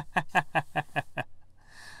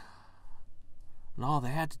 And all they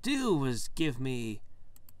had to do was give me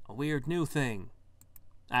a weird new thing.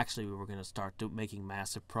 Actually, we were going to start making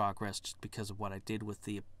massive progress just because of what I did with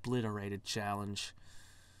the obliterated challenge.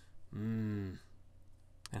 And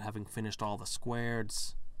having finished all the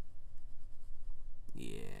squares.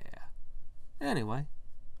 Yeah. Anyway,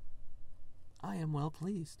 I am well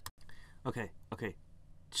pleased. Okay.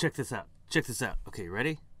 Check this out. Okay,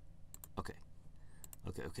 ready? Okay.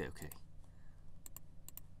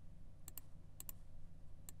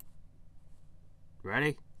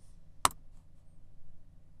 Ready?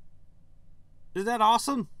 Is that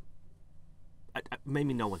awesome?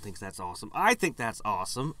 Maybe no one thinks that's awesome. I think that's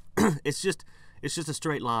awesome. It's just a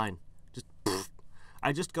straight line.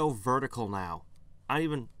 I just go vertical now. I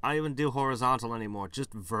even do horizontal anymore.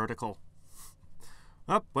 Just vertical.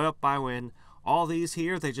 Oh, well, I win. All these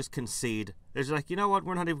here, they just concede. They're just like, you know what?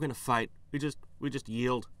 We're not even gonna fight. We just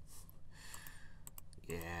yield.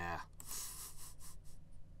 Yeah.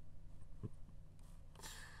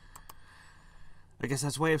 I guess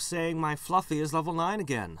that's a way of saying my Fluffy is level 9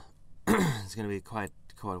 again. It's gonna be quite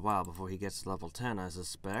a while before he gets to level 10, I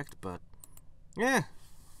suspect, but yeah.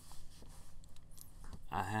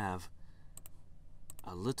 I have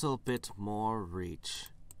a little bit more reach.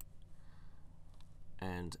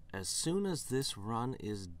 And as soon as this run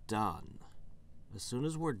is done, as soon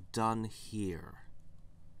as we're done here,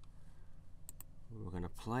 we're gonna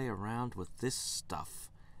play around with this stuff,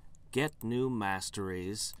 get new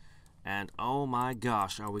masteries, and oh my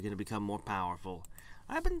gosh, are we gonna become more powerful.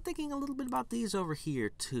 I've been thinking a little bit about these over here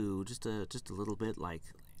too, just a little bit like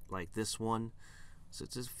this one. So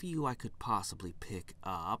it's a few I could possibly pick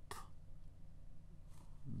up,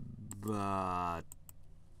 but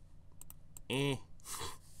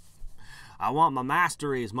I want my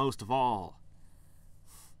masteries most of all.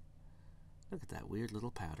 Look at that weird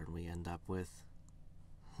little pattern we end up with.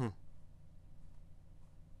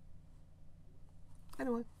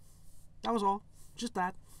 Anyway, that was all. Just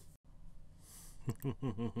that.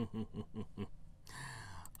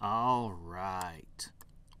 All right.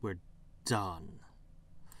 We're done.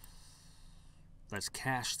 Let's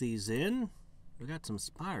cash these in. We got some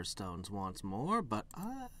spire stones once more, but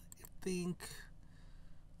I think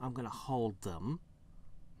I'm gonna hold them.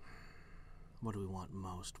 What do we want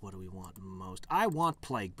most? I want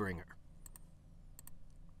Plaguebringer.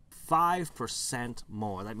 5%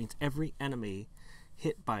 more. That means every enemy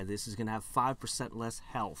hit by this is gonna have 5% less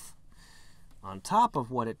health on top of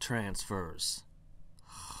what it transfers.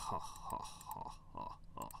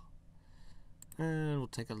 And we'll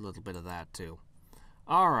take a little bit of that too.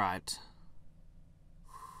 All right.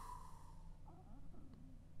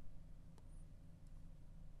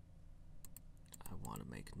 I want to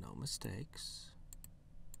make no mistakes.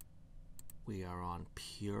 We are on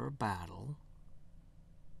pure battle.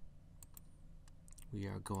 We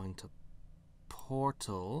are going to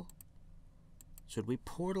portal. Should we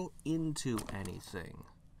portal into anything?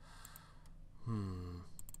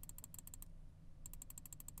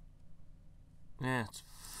 It's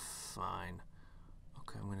fine.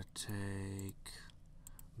 Okay, I'm going to take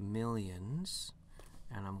millions,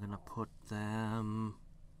 and I'm going to put them...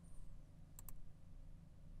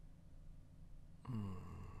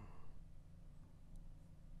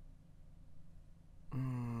 I'm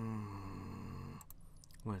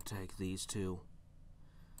going to take these two.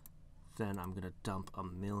 Then I'm going to dump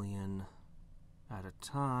 1 million at a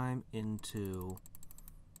time into...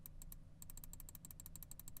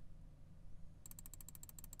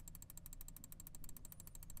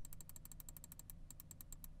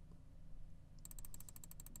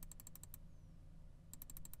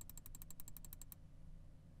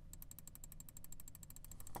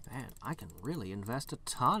 Man, I can really invest a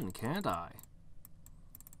ton, can't I?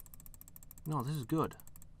 No, this is good.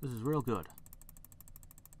 This is real good.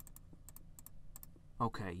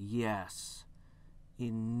 Okay, yes.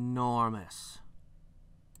 Enormous.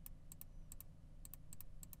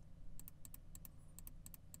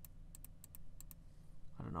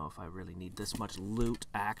 I don't know if I really need this much loot,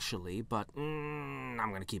 actually, but I'm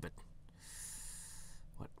gonna keep it.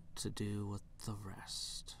 What to do with the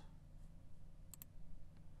rest?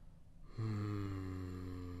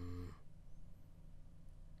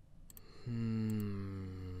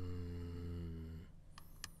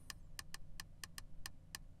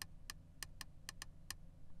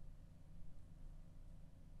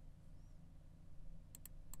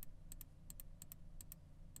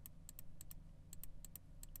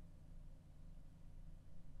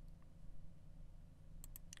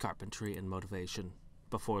 carpentry and motivation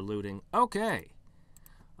before looting. Okay.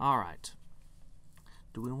 Alright.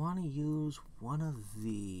 Do we want to use one of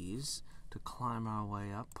these to climb our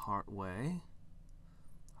way up part way?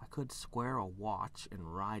 I could square a watch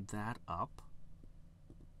and ride that up.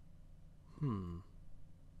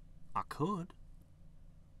 I could.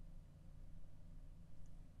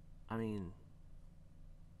 I mean,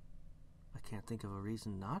 I can't think of a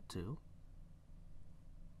reason not to.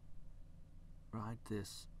 Ride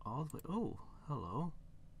this all the way. Oh, hello.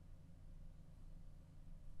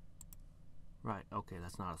 Right, okay,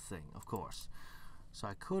 that's not a thing, of course. So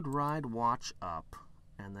I could ride watch up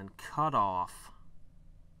and then cut off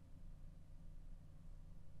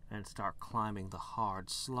and start climbing the hard,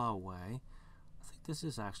 slow way. I think this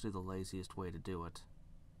is actually the laziest way to do it.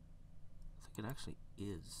 I think it actually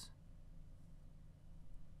is.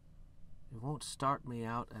 It won't start me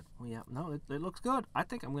out at... Yeah, no, it looks good. I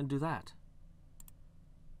think I'm going to do that.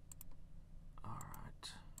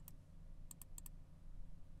 Alright.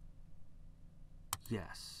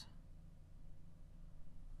 Yes.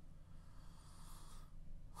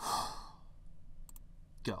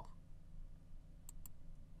 Go.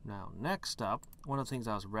 Now, next up, one of the things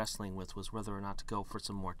I was wrestling with was whether or not to go for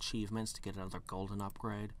some more achievements to get another golden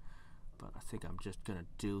upgrade. But I think I'm just going to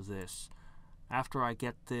do this. After I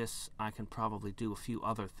get this, I can probably do a few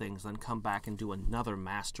other things, then come back and do another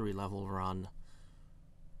mastery level run.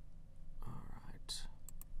 Alright.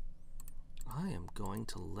 I am going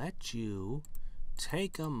to let you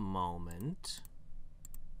take a moment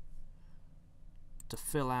to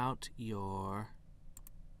fill out your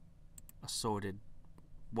assorted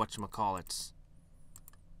whatchamacallits.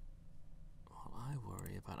 All I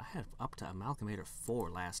worry about, I had up to Amalgamator 4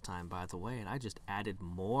 last time, by the way, and I just added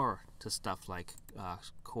more to stuff like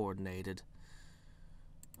coordinated.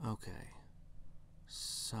 Okay,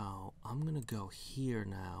 so I'm gonna go here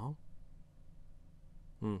now.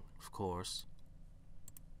 Of course.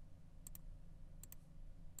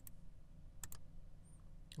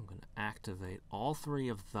 I'm gonna activate all 3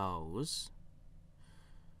 of those.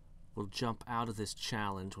 We'll jump out of this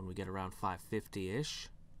challenge when we get around 550-ish.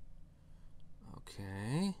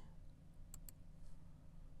 Okay.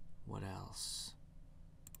 What else?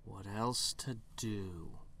 What else to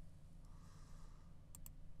do?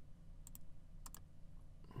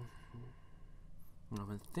 I've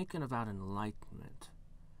been thinking about enlightenment.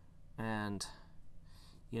 And,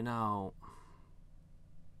 you know,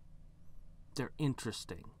 they're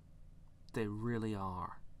interesting. They really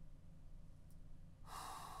are.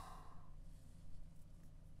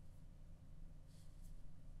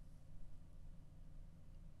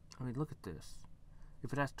 I mean, look at this.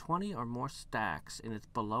 If it has 20 or more stacks and it's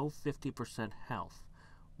below 50% health,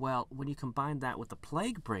 well, when you combine that with the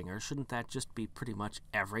Plague Bringer, shouldn't that just be pretty much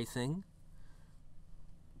everything?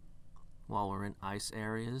 While we're in ice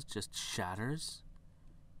areas, just shatters.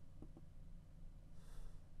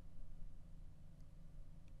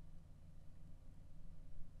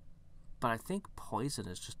 But I think poison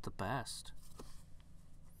is just the best.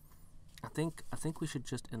 I think we should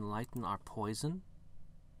just enlighten our poison.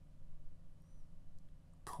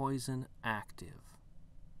 Poison active.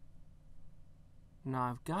 Now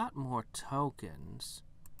I've got more tokens.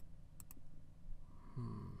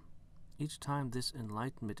 Each time this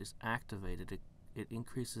enlightenment is activated, it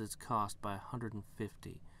increases its cost by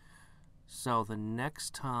 150. So the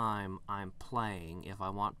next time I'm playing, if I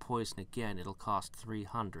want poison again, it'll cost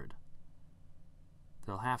 300.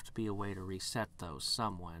 There'll have to be a way to reset those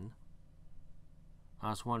somewhen. I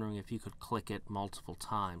was wondering if you could click it multiple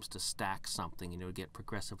times to stack something and it would get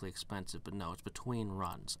progressively expensive, but no, it's between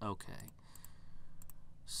runs. Okay.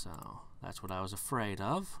 So, that's what I was afraid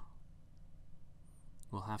of.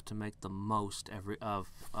 We'll have to make the most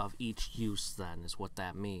of each use then, is what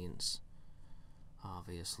that means.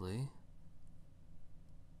 Obviously.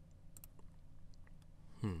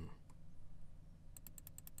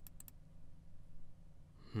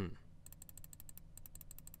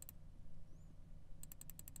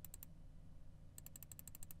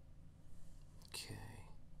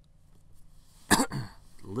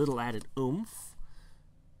 Little added oomph.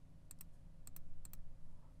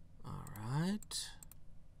 Alright.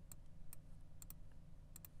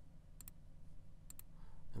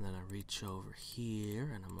 And then I reach over here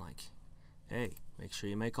and I'm like, hey, make sure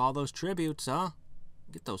you make all those tributes, huh?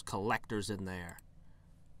 Get those collectors in there.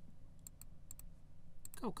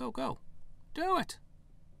 Go, go, go. Do it!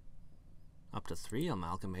 Up to 3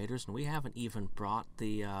 amalgamators, and we haven't even brought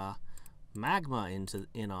the magma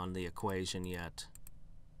in on the equation yet.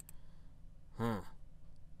 Huh.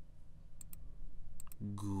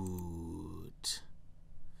 Good.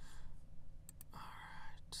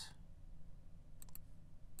 Alright.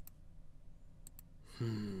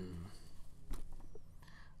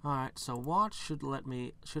 Alright, so watch should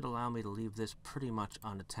allow me to leave this pretty much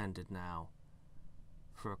unattended now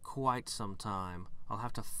for quite some time. I'll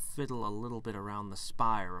have to fiddle a little bit around the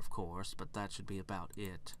spire, of course, but that should be about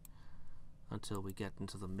it until we get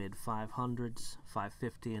into the mid 500s,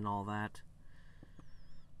 550 and all that.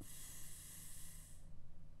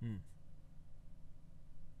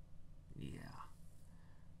 Yeah.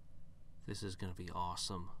 This is going to be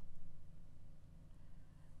awesome.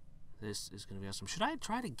 This is going to be awesome. Should I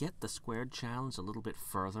try to get the squared challenge a little bit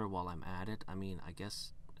further while I'm at it? I mean, I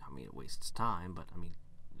guess, it wastes time, but, I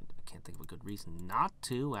can't think of a good reason not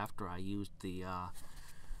to after I used the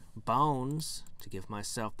bones to give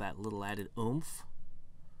myself that little added oomph.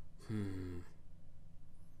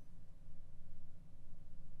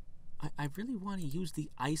 I really want to use the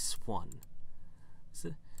ice one.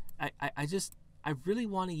 So I really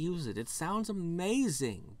want to use it. It sounds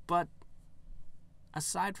amazing, but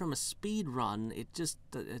aside from a speed run, it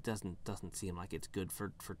doesn't seem like it's good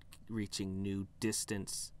for reaching new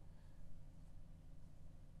distance.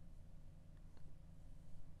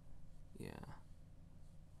 Yeah.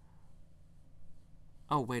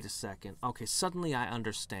 Oh, wait a second. Okay, suddenly I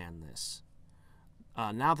understand this.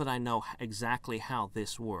 Now that I know exactly how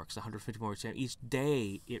this works, 150 more each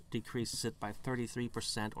day, it decreases it by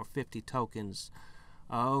 33% or 50 tokens.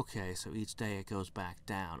 Okay, so each day it goes back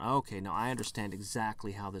down. Okay, now I understand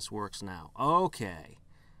exactly how this works now. Okay.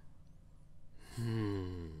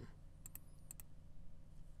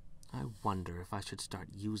 I wonder if I should start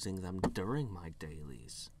using them during my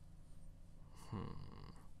dailies.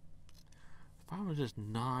 If I were just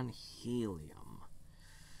non-helium.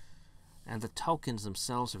 And the tokens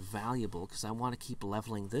themselves are valuable because I want to keep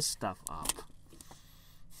leveling this stuff up.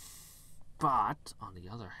 But, on the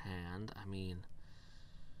other hand, I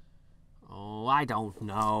don't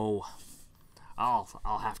know.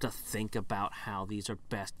 I'll have to think about how these are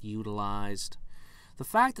best utilized. The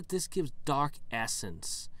fact that this gives dark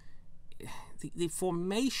essence, the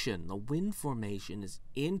formation, the wind formation is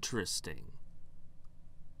interesting.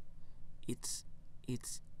 It's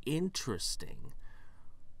interesting.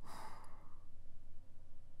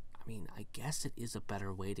 I guess it is a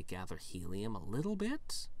better way to gather helium a little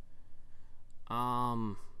bit.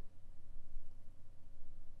 I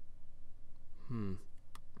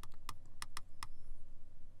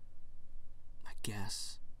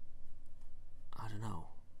guess. I don't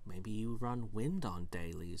know. Maybe you run wind on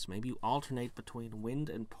dailies. Maybe you alternate between wind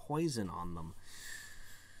and poison on them.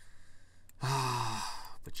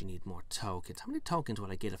 But you need more tokens. How many tokens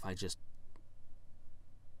would I get if I just...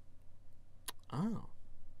 Oh.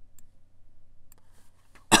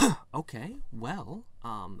 Okay, well,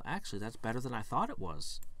 actually, that's better than I thought it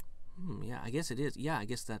was. Yeah, I guess it is. Yeah, I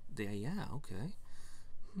guess that, yeah, okay.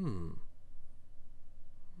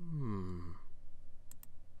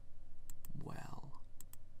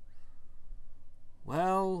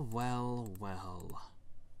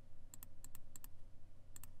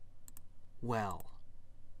 Well.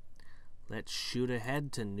 Let's shoot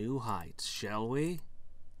ahead to new heights, shall we?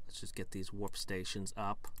 Let's just get these warp stations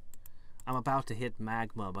up. I'm about to hit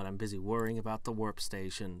magma, but I'm busy worrying about the warp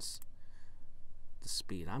stations. The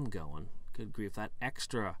speed I'm going. Good grief, that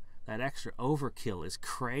extra overkill is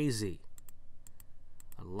crazy.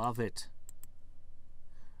 I love it.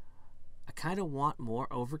 I kind of want more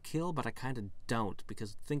overkill, but I kind of don't,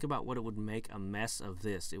 because think about what it would make a mess of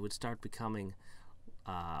this. It would start becoming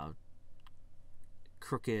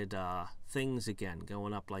crooked things again,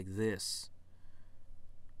 going up like this.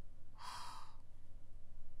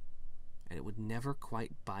 And it would never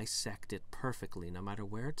quite bisect it perfectly. No matter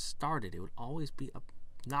where it started, it would always be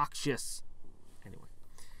obnoxious. Anyway.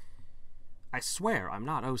 I swear I'm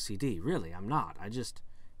not OCD. Really, I'm not. I just,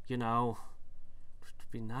 it'd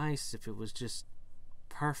be nice if it was just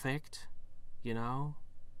perfect, Well,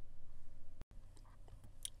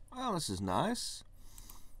 this is nice.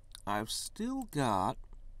 I've still got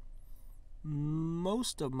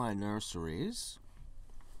most of my nurseries.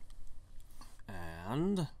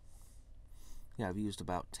 And... yeah, I've used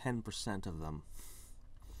about 10% of them.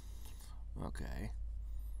 Okay.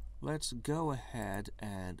 Let's go ahead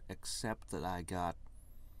and accept that I got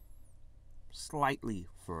slightly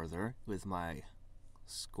further with my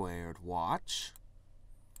squared watch.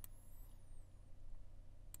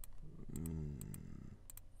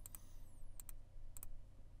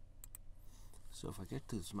 So if I get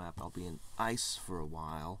to this map, I'll be in ice for a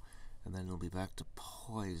while, and then it'll be back to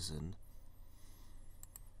poison.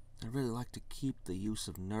 I'd really like to keep the use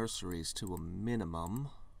of nurseries to a minimum,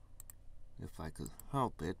 if I could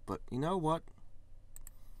help it, but you know what?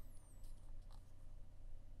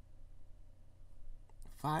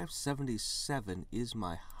 577 is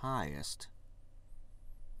my highest.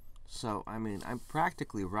 So, I mean, I'm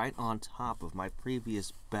practically right on top of my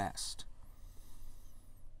previous best.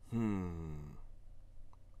 I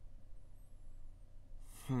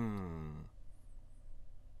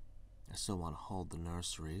still want to hold the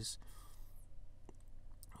nurseries.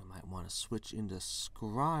 I might want to switch into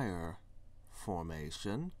Scryer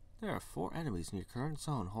formation. There are 4 enemies in your current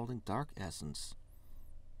zone holding Dark Essence.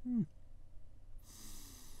 I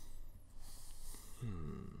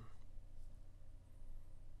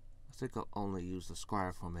think I'll only use the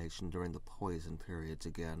Scryer formation during the poison periods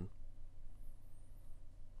again.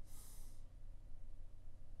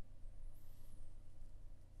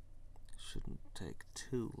 Shouldn't take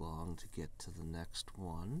too long to get to the next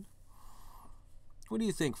one. What do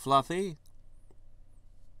you think, Fluffy?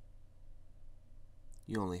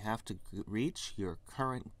 You only have to reach your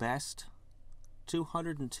current best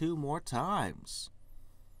 202 more times.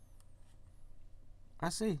 I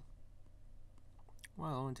see.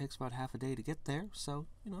 Well, it only takes about half a day to get there, so,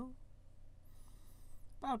 you know,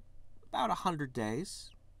 about 100 days.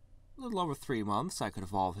 A little over 3 months I could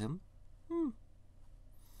evolve him.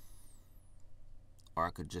 Or I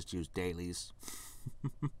could just use dailies.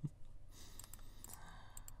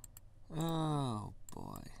 Oh,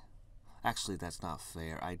 boy. Actually, that's not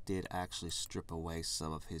fair. I did actually strip away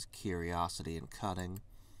some of his curiosity and cutting.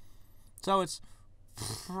 So it's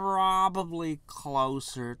probably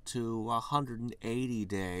closer to 180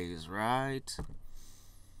 days, right?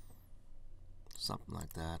 Something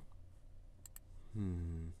like that.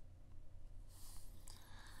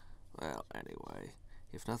 Well, anyway,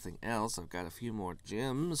 if nothing else, I've got a few more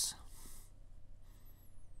gems.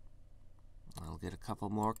 I'll get a couple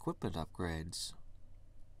more equipment upgrades.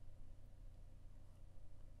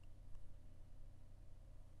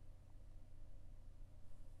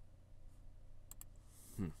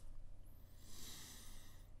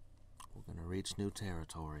 We're going to reach new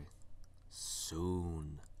territory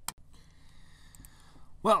soon.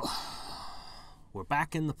 Well, we're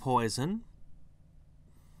back in the poison.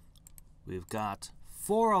 We've got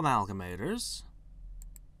 4 amalgamators.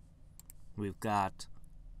 We've got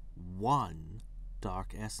 1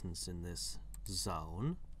 dark essence in this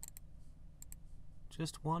zone.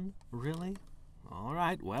 Just 1? Really?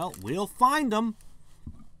 Alright, well, we'll find them.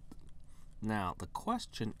 Now, the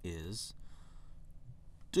question is,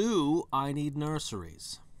 do I need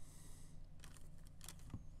nurseries?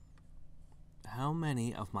 How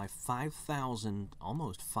many of my 5,000,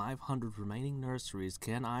 almost 500 remaining nurseries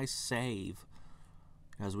can I save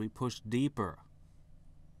as we push deeper?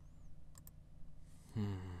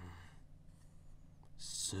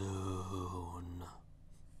 Soon.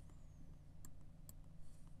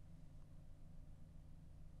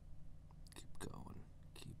 Keep going.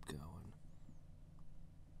 Keep going.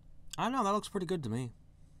 I know, that looks pretty good to me.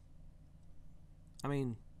 I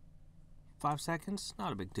mean, 5 seconds?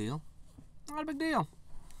 Not a big deal. Not a big deal.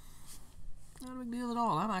 Not a big deal at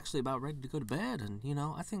all. I'm actually about ready to go to bed, and, you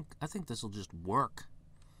know, I think this will just work.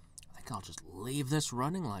 I think I'll just leave this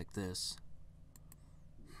running like this.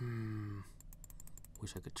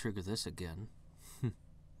 Wish I could trigger this again.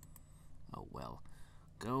 Oh, well.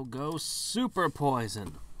 Go, super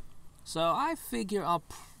poison. So I figure I'll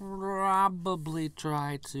probably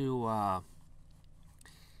try to,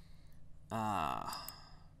 if I'm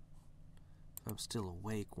still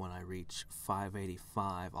awake when I reach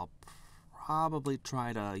 585, I'll probably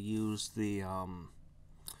try to use the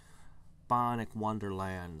Bionic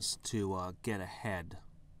Wonderlands to get ahead.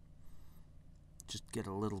 Just get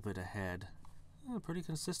a little bit ahead. Pretty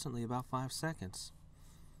consistently, about 5 seconds.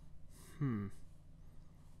 I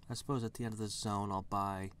suppose at the end of this zone I'll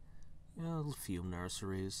buy, you know, a few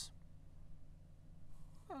nurseries.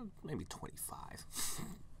 Maybe 25.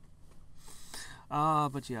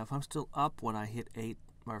 But yeah, if I'm still up when I hit 8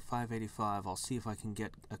 or 585, I'll see if I can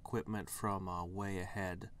get equipment from way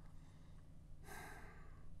ahead.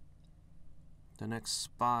 The next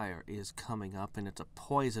spire is coming up, and it's a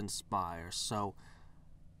poison spire, so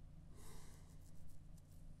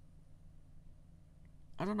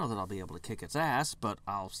I don't know that I'll be able to kick its ass, but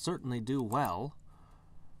I'll certainly do well.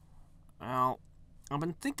 Now, I've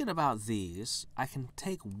been thinking about these. I can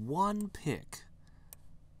take 1 pick.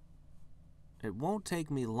 It won't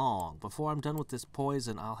take me long. Before I'm done with this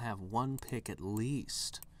poison, I'll have 1 pick at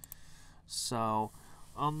least. So,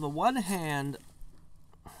 on the one hand,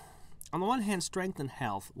 strength and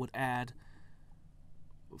health would add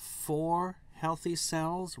 4 healthy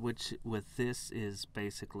cells, which with this is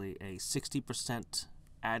basically a 60%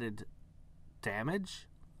 added damage.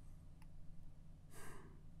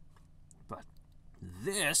 But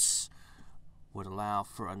this would allow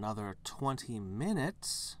for another 20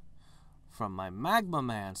 minutes from my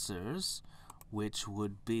Magmamancers, which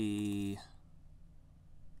would be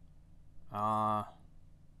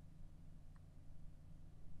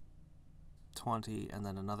 20, and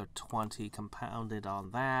then another 20 compounded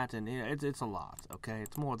on that, and it's a lot, okay?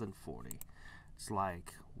 It's more than 40. It's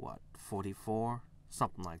like, what, 44?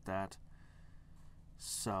 Something like that.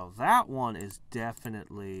 So that one is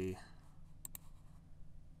definitely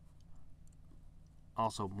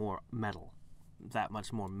also more metal. That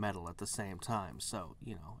much more metal at the same time. So,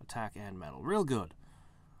 you know, attack and metal. Real good.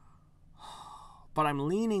 But I'm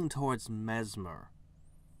leaning towards Mesmer.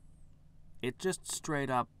 It just straight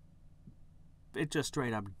up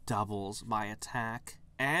doubles my attack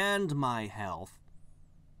and my health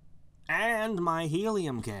and my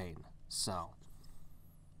helium gain. So,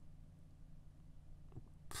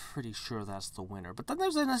 pretty sure that's the winner. But then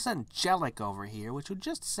there's this angelic over here, which would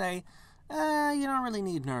just say, you don't really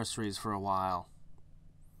need nurseries for a while.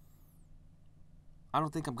 I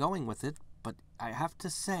don't think I'm going with it, but I have to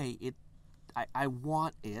say, I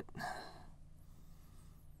want it.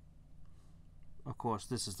 Of course,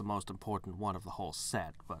 this is the most important one of the whole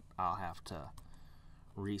set, but I'll have to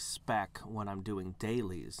respec when I'm doing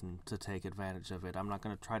dailies and to take advantage of it. I'm not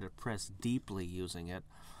going to try to press deeply using it.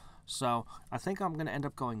 So, I think I'm going to end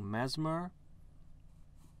up going Mesmer,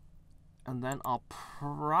 and then I'll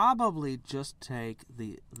probably just take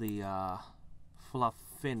the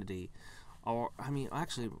Fluffinity. Or, I mean,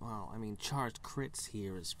 actually, well, I mean, charged crits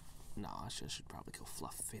here is... No, I should probably go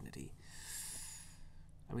Fluffinity.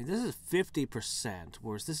 I mean, this is 50%,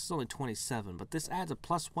 whereas this is only 27, but this adds a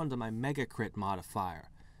 +1 to my Mega Crit modifier.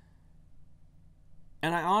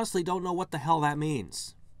 And I honestly don't know what the hell that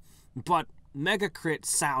means. But Mega Crits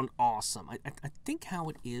sound awesome. I think how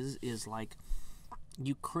it is like,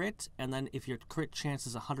 you crit, and then if your crit chance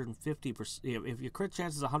is 150%, if your crit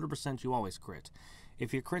chance is 100%, you always crit.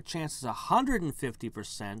 If your crit chance is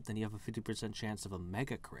 150%, then you have a 50% chance of a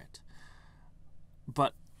Mega Crit.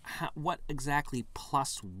 But what exactly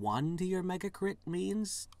 +1 to your Mega Crit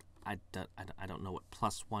means? I don't know what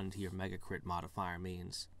 +1 to your Mega Crit modifier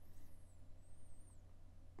means.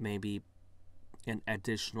 Maybe an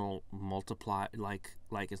additional multiply, like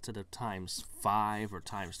instead of ×5 or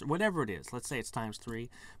 ×3, whatever it is. Let's say it's ×3.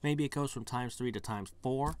 Maybe it goes from ×3 to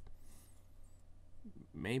 ×4.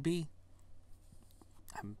 Maybe.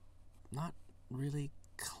 I'm not really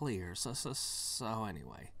clear. So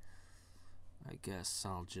anyway, I guess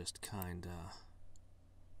I'll just kinda...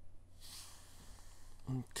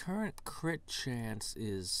 Current crit chance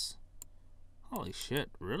is... Holy shit,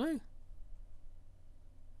 really?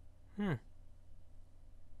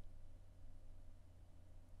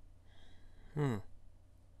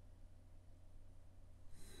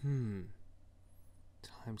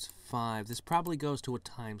 ×5. This probably goes to a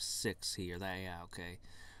 ×6 here. Yeah, okay.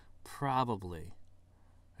 Probably.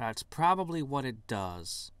 That's probably what it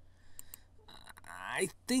does. I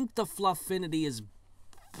think the Fluffinity is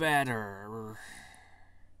better.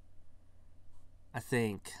 I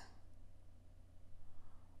think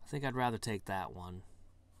I'd rather take that one.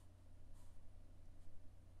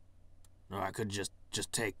 Or I could just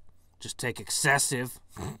take excessive.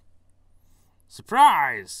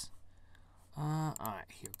 Surprise! Alright,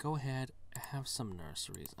 here, go ahead, have some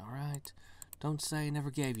nurseries, alright? Don't say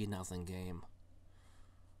never gave you nothing, game.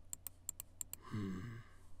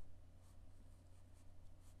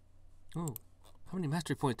 Oh, how many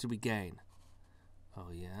mastery points did we gain?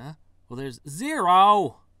 Oh, yeah? Well, there's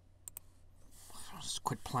 0! Just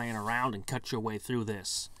quit playing around and cut your way through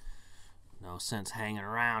this. No sense hanging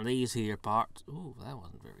around these here parts. Ooh, that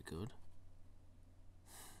wasn't very good.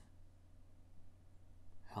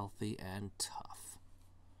 Healthy and tough.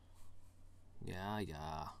 Yeah.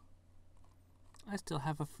 I still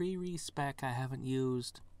have a free respec I haven't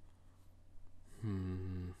used.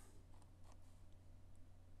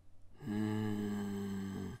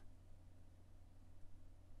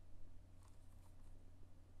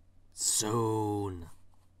 Soon.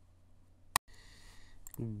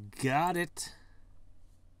 Got it.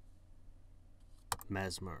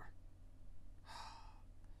 Mesmer.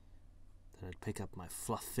 Then I'd pick up my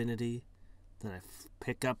Fluffinity. Then I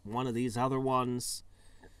pick up one of these other ones.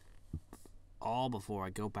 All before I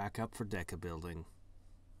go back up for Deca building.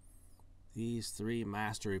 These 3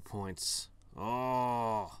 mastery points.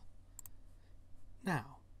 Oh.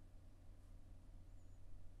 Now.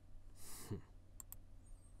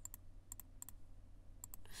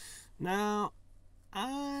 Now,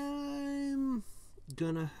 I'm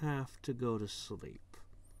gonna have to go to sleep.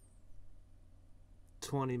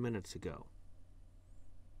 20 minutes ago.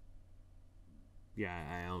 Yeah,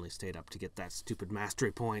 I only stayed up to get that stupid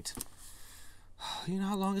mastery point. You know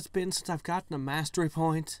how long it's been since I've gotten a mastery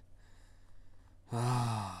point? But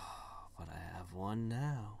I have one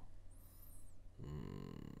now.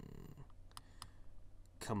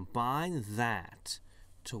 Combine that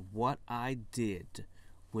to what I did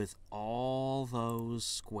with all those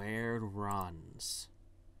squared runs.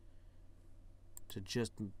 To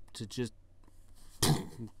just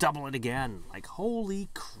double it again. Like, holy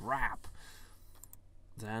crap.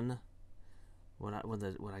 Then when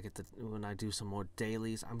I do some more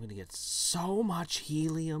dailies, I'm gonna get so much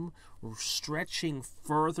helium, stretching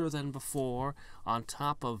further than before, on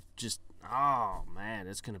top of just, oh man,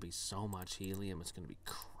 it's gonna be so much helium, it's gonna be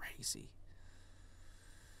crazy.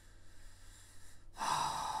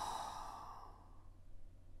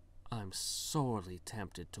 I'm sorely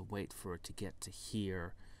tempted to wait for it to get to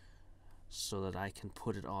here so that I can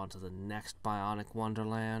put it onto the next Bionic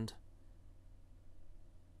Wonderland.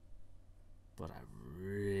 But I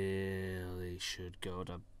really should go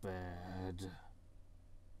to bed.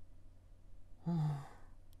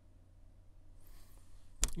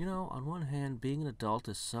 You know, on one hand, being an adult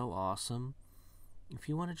is so awesome. If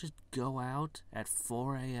you want to just go out at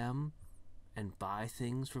 4 a.m. and buy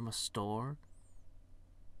things from a store,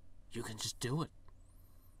 you can just do it.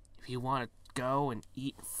 If you want to go and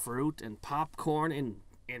eat fruit and popcorn in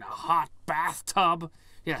a hot bathtub,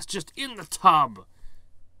 yes, just in the tub.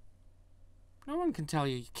 No one can tell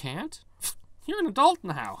you can't. You're an adult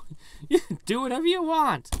now. You can do whatever you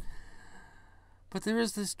want. But there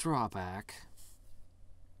is this drawback.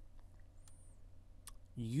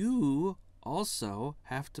 You also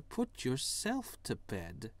have to put yourself to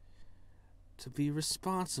bed to be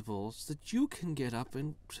responsible so that you can get up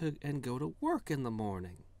and go to work in the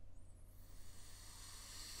morning.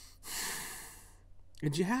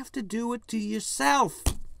 And you have to do it to yourself.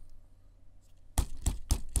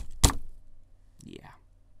 Yeah.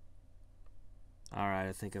 Alright,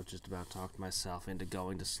 I think I've just about talked myself into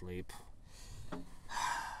going to sleep.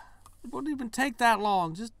 It wouldn't even take that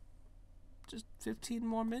long. Just 15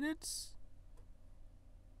 more minutes?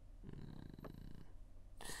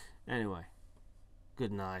 Anyway,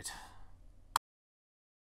 good night.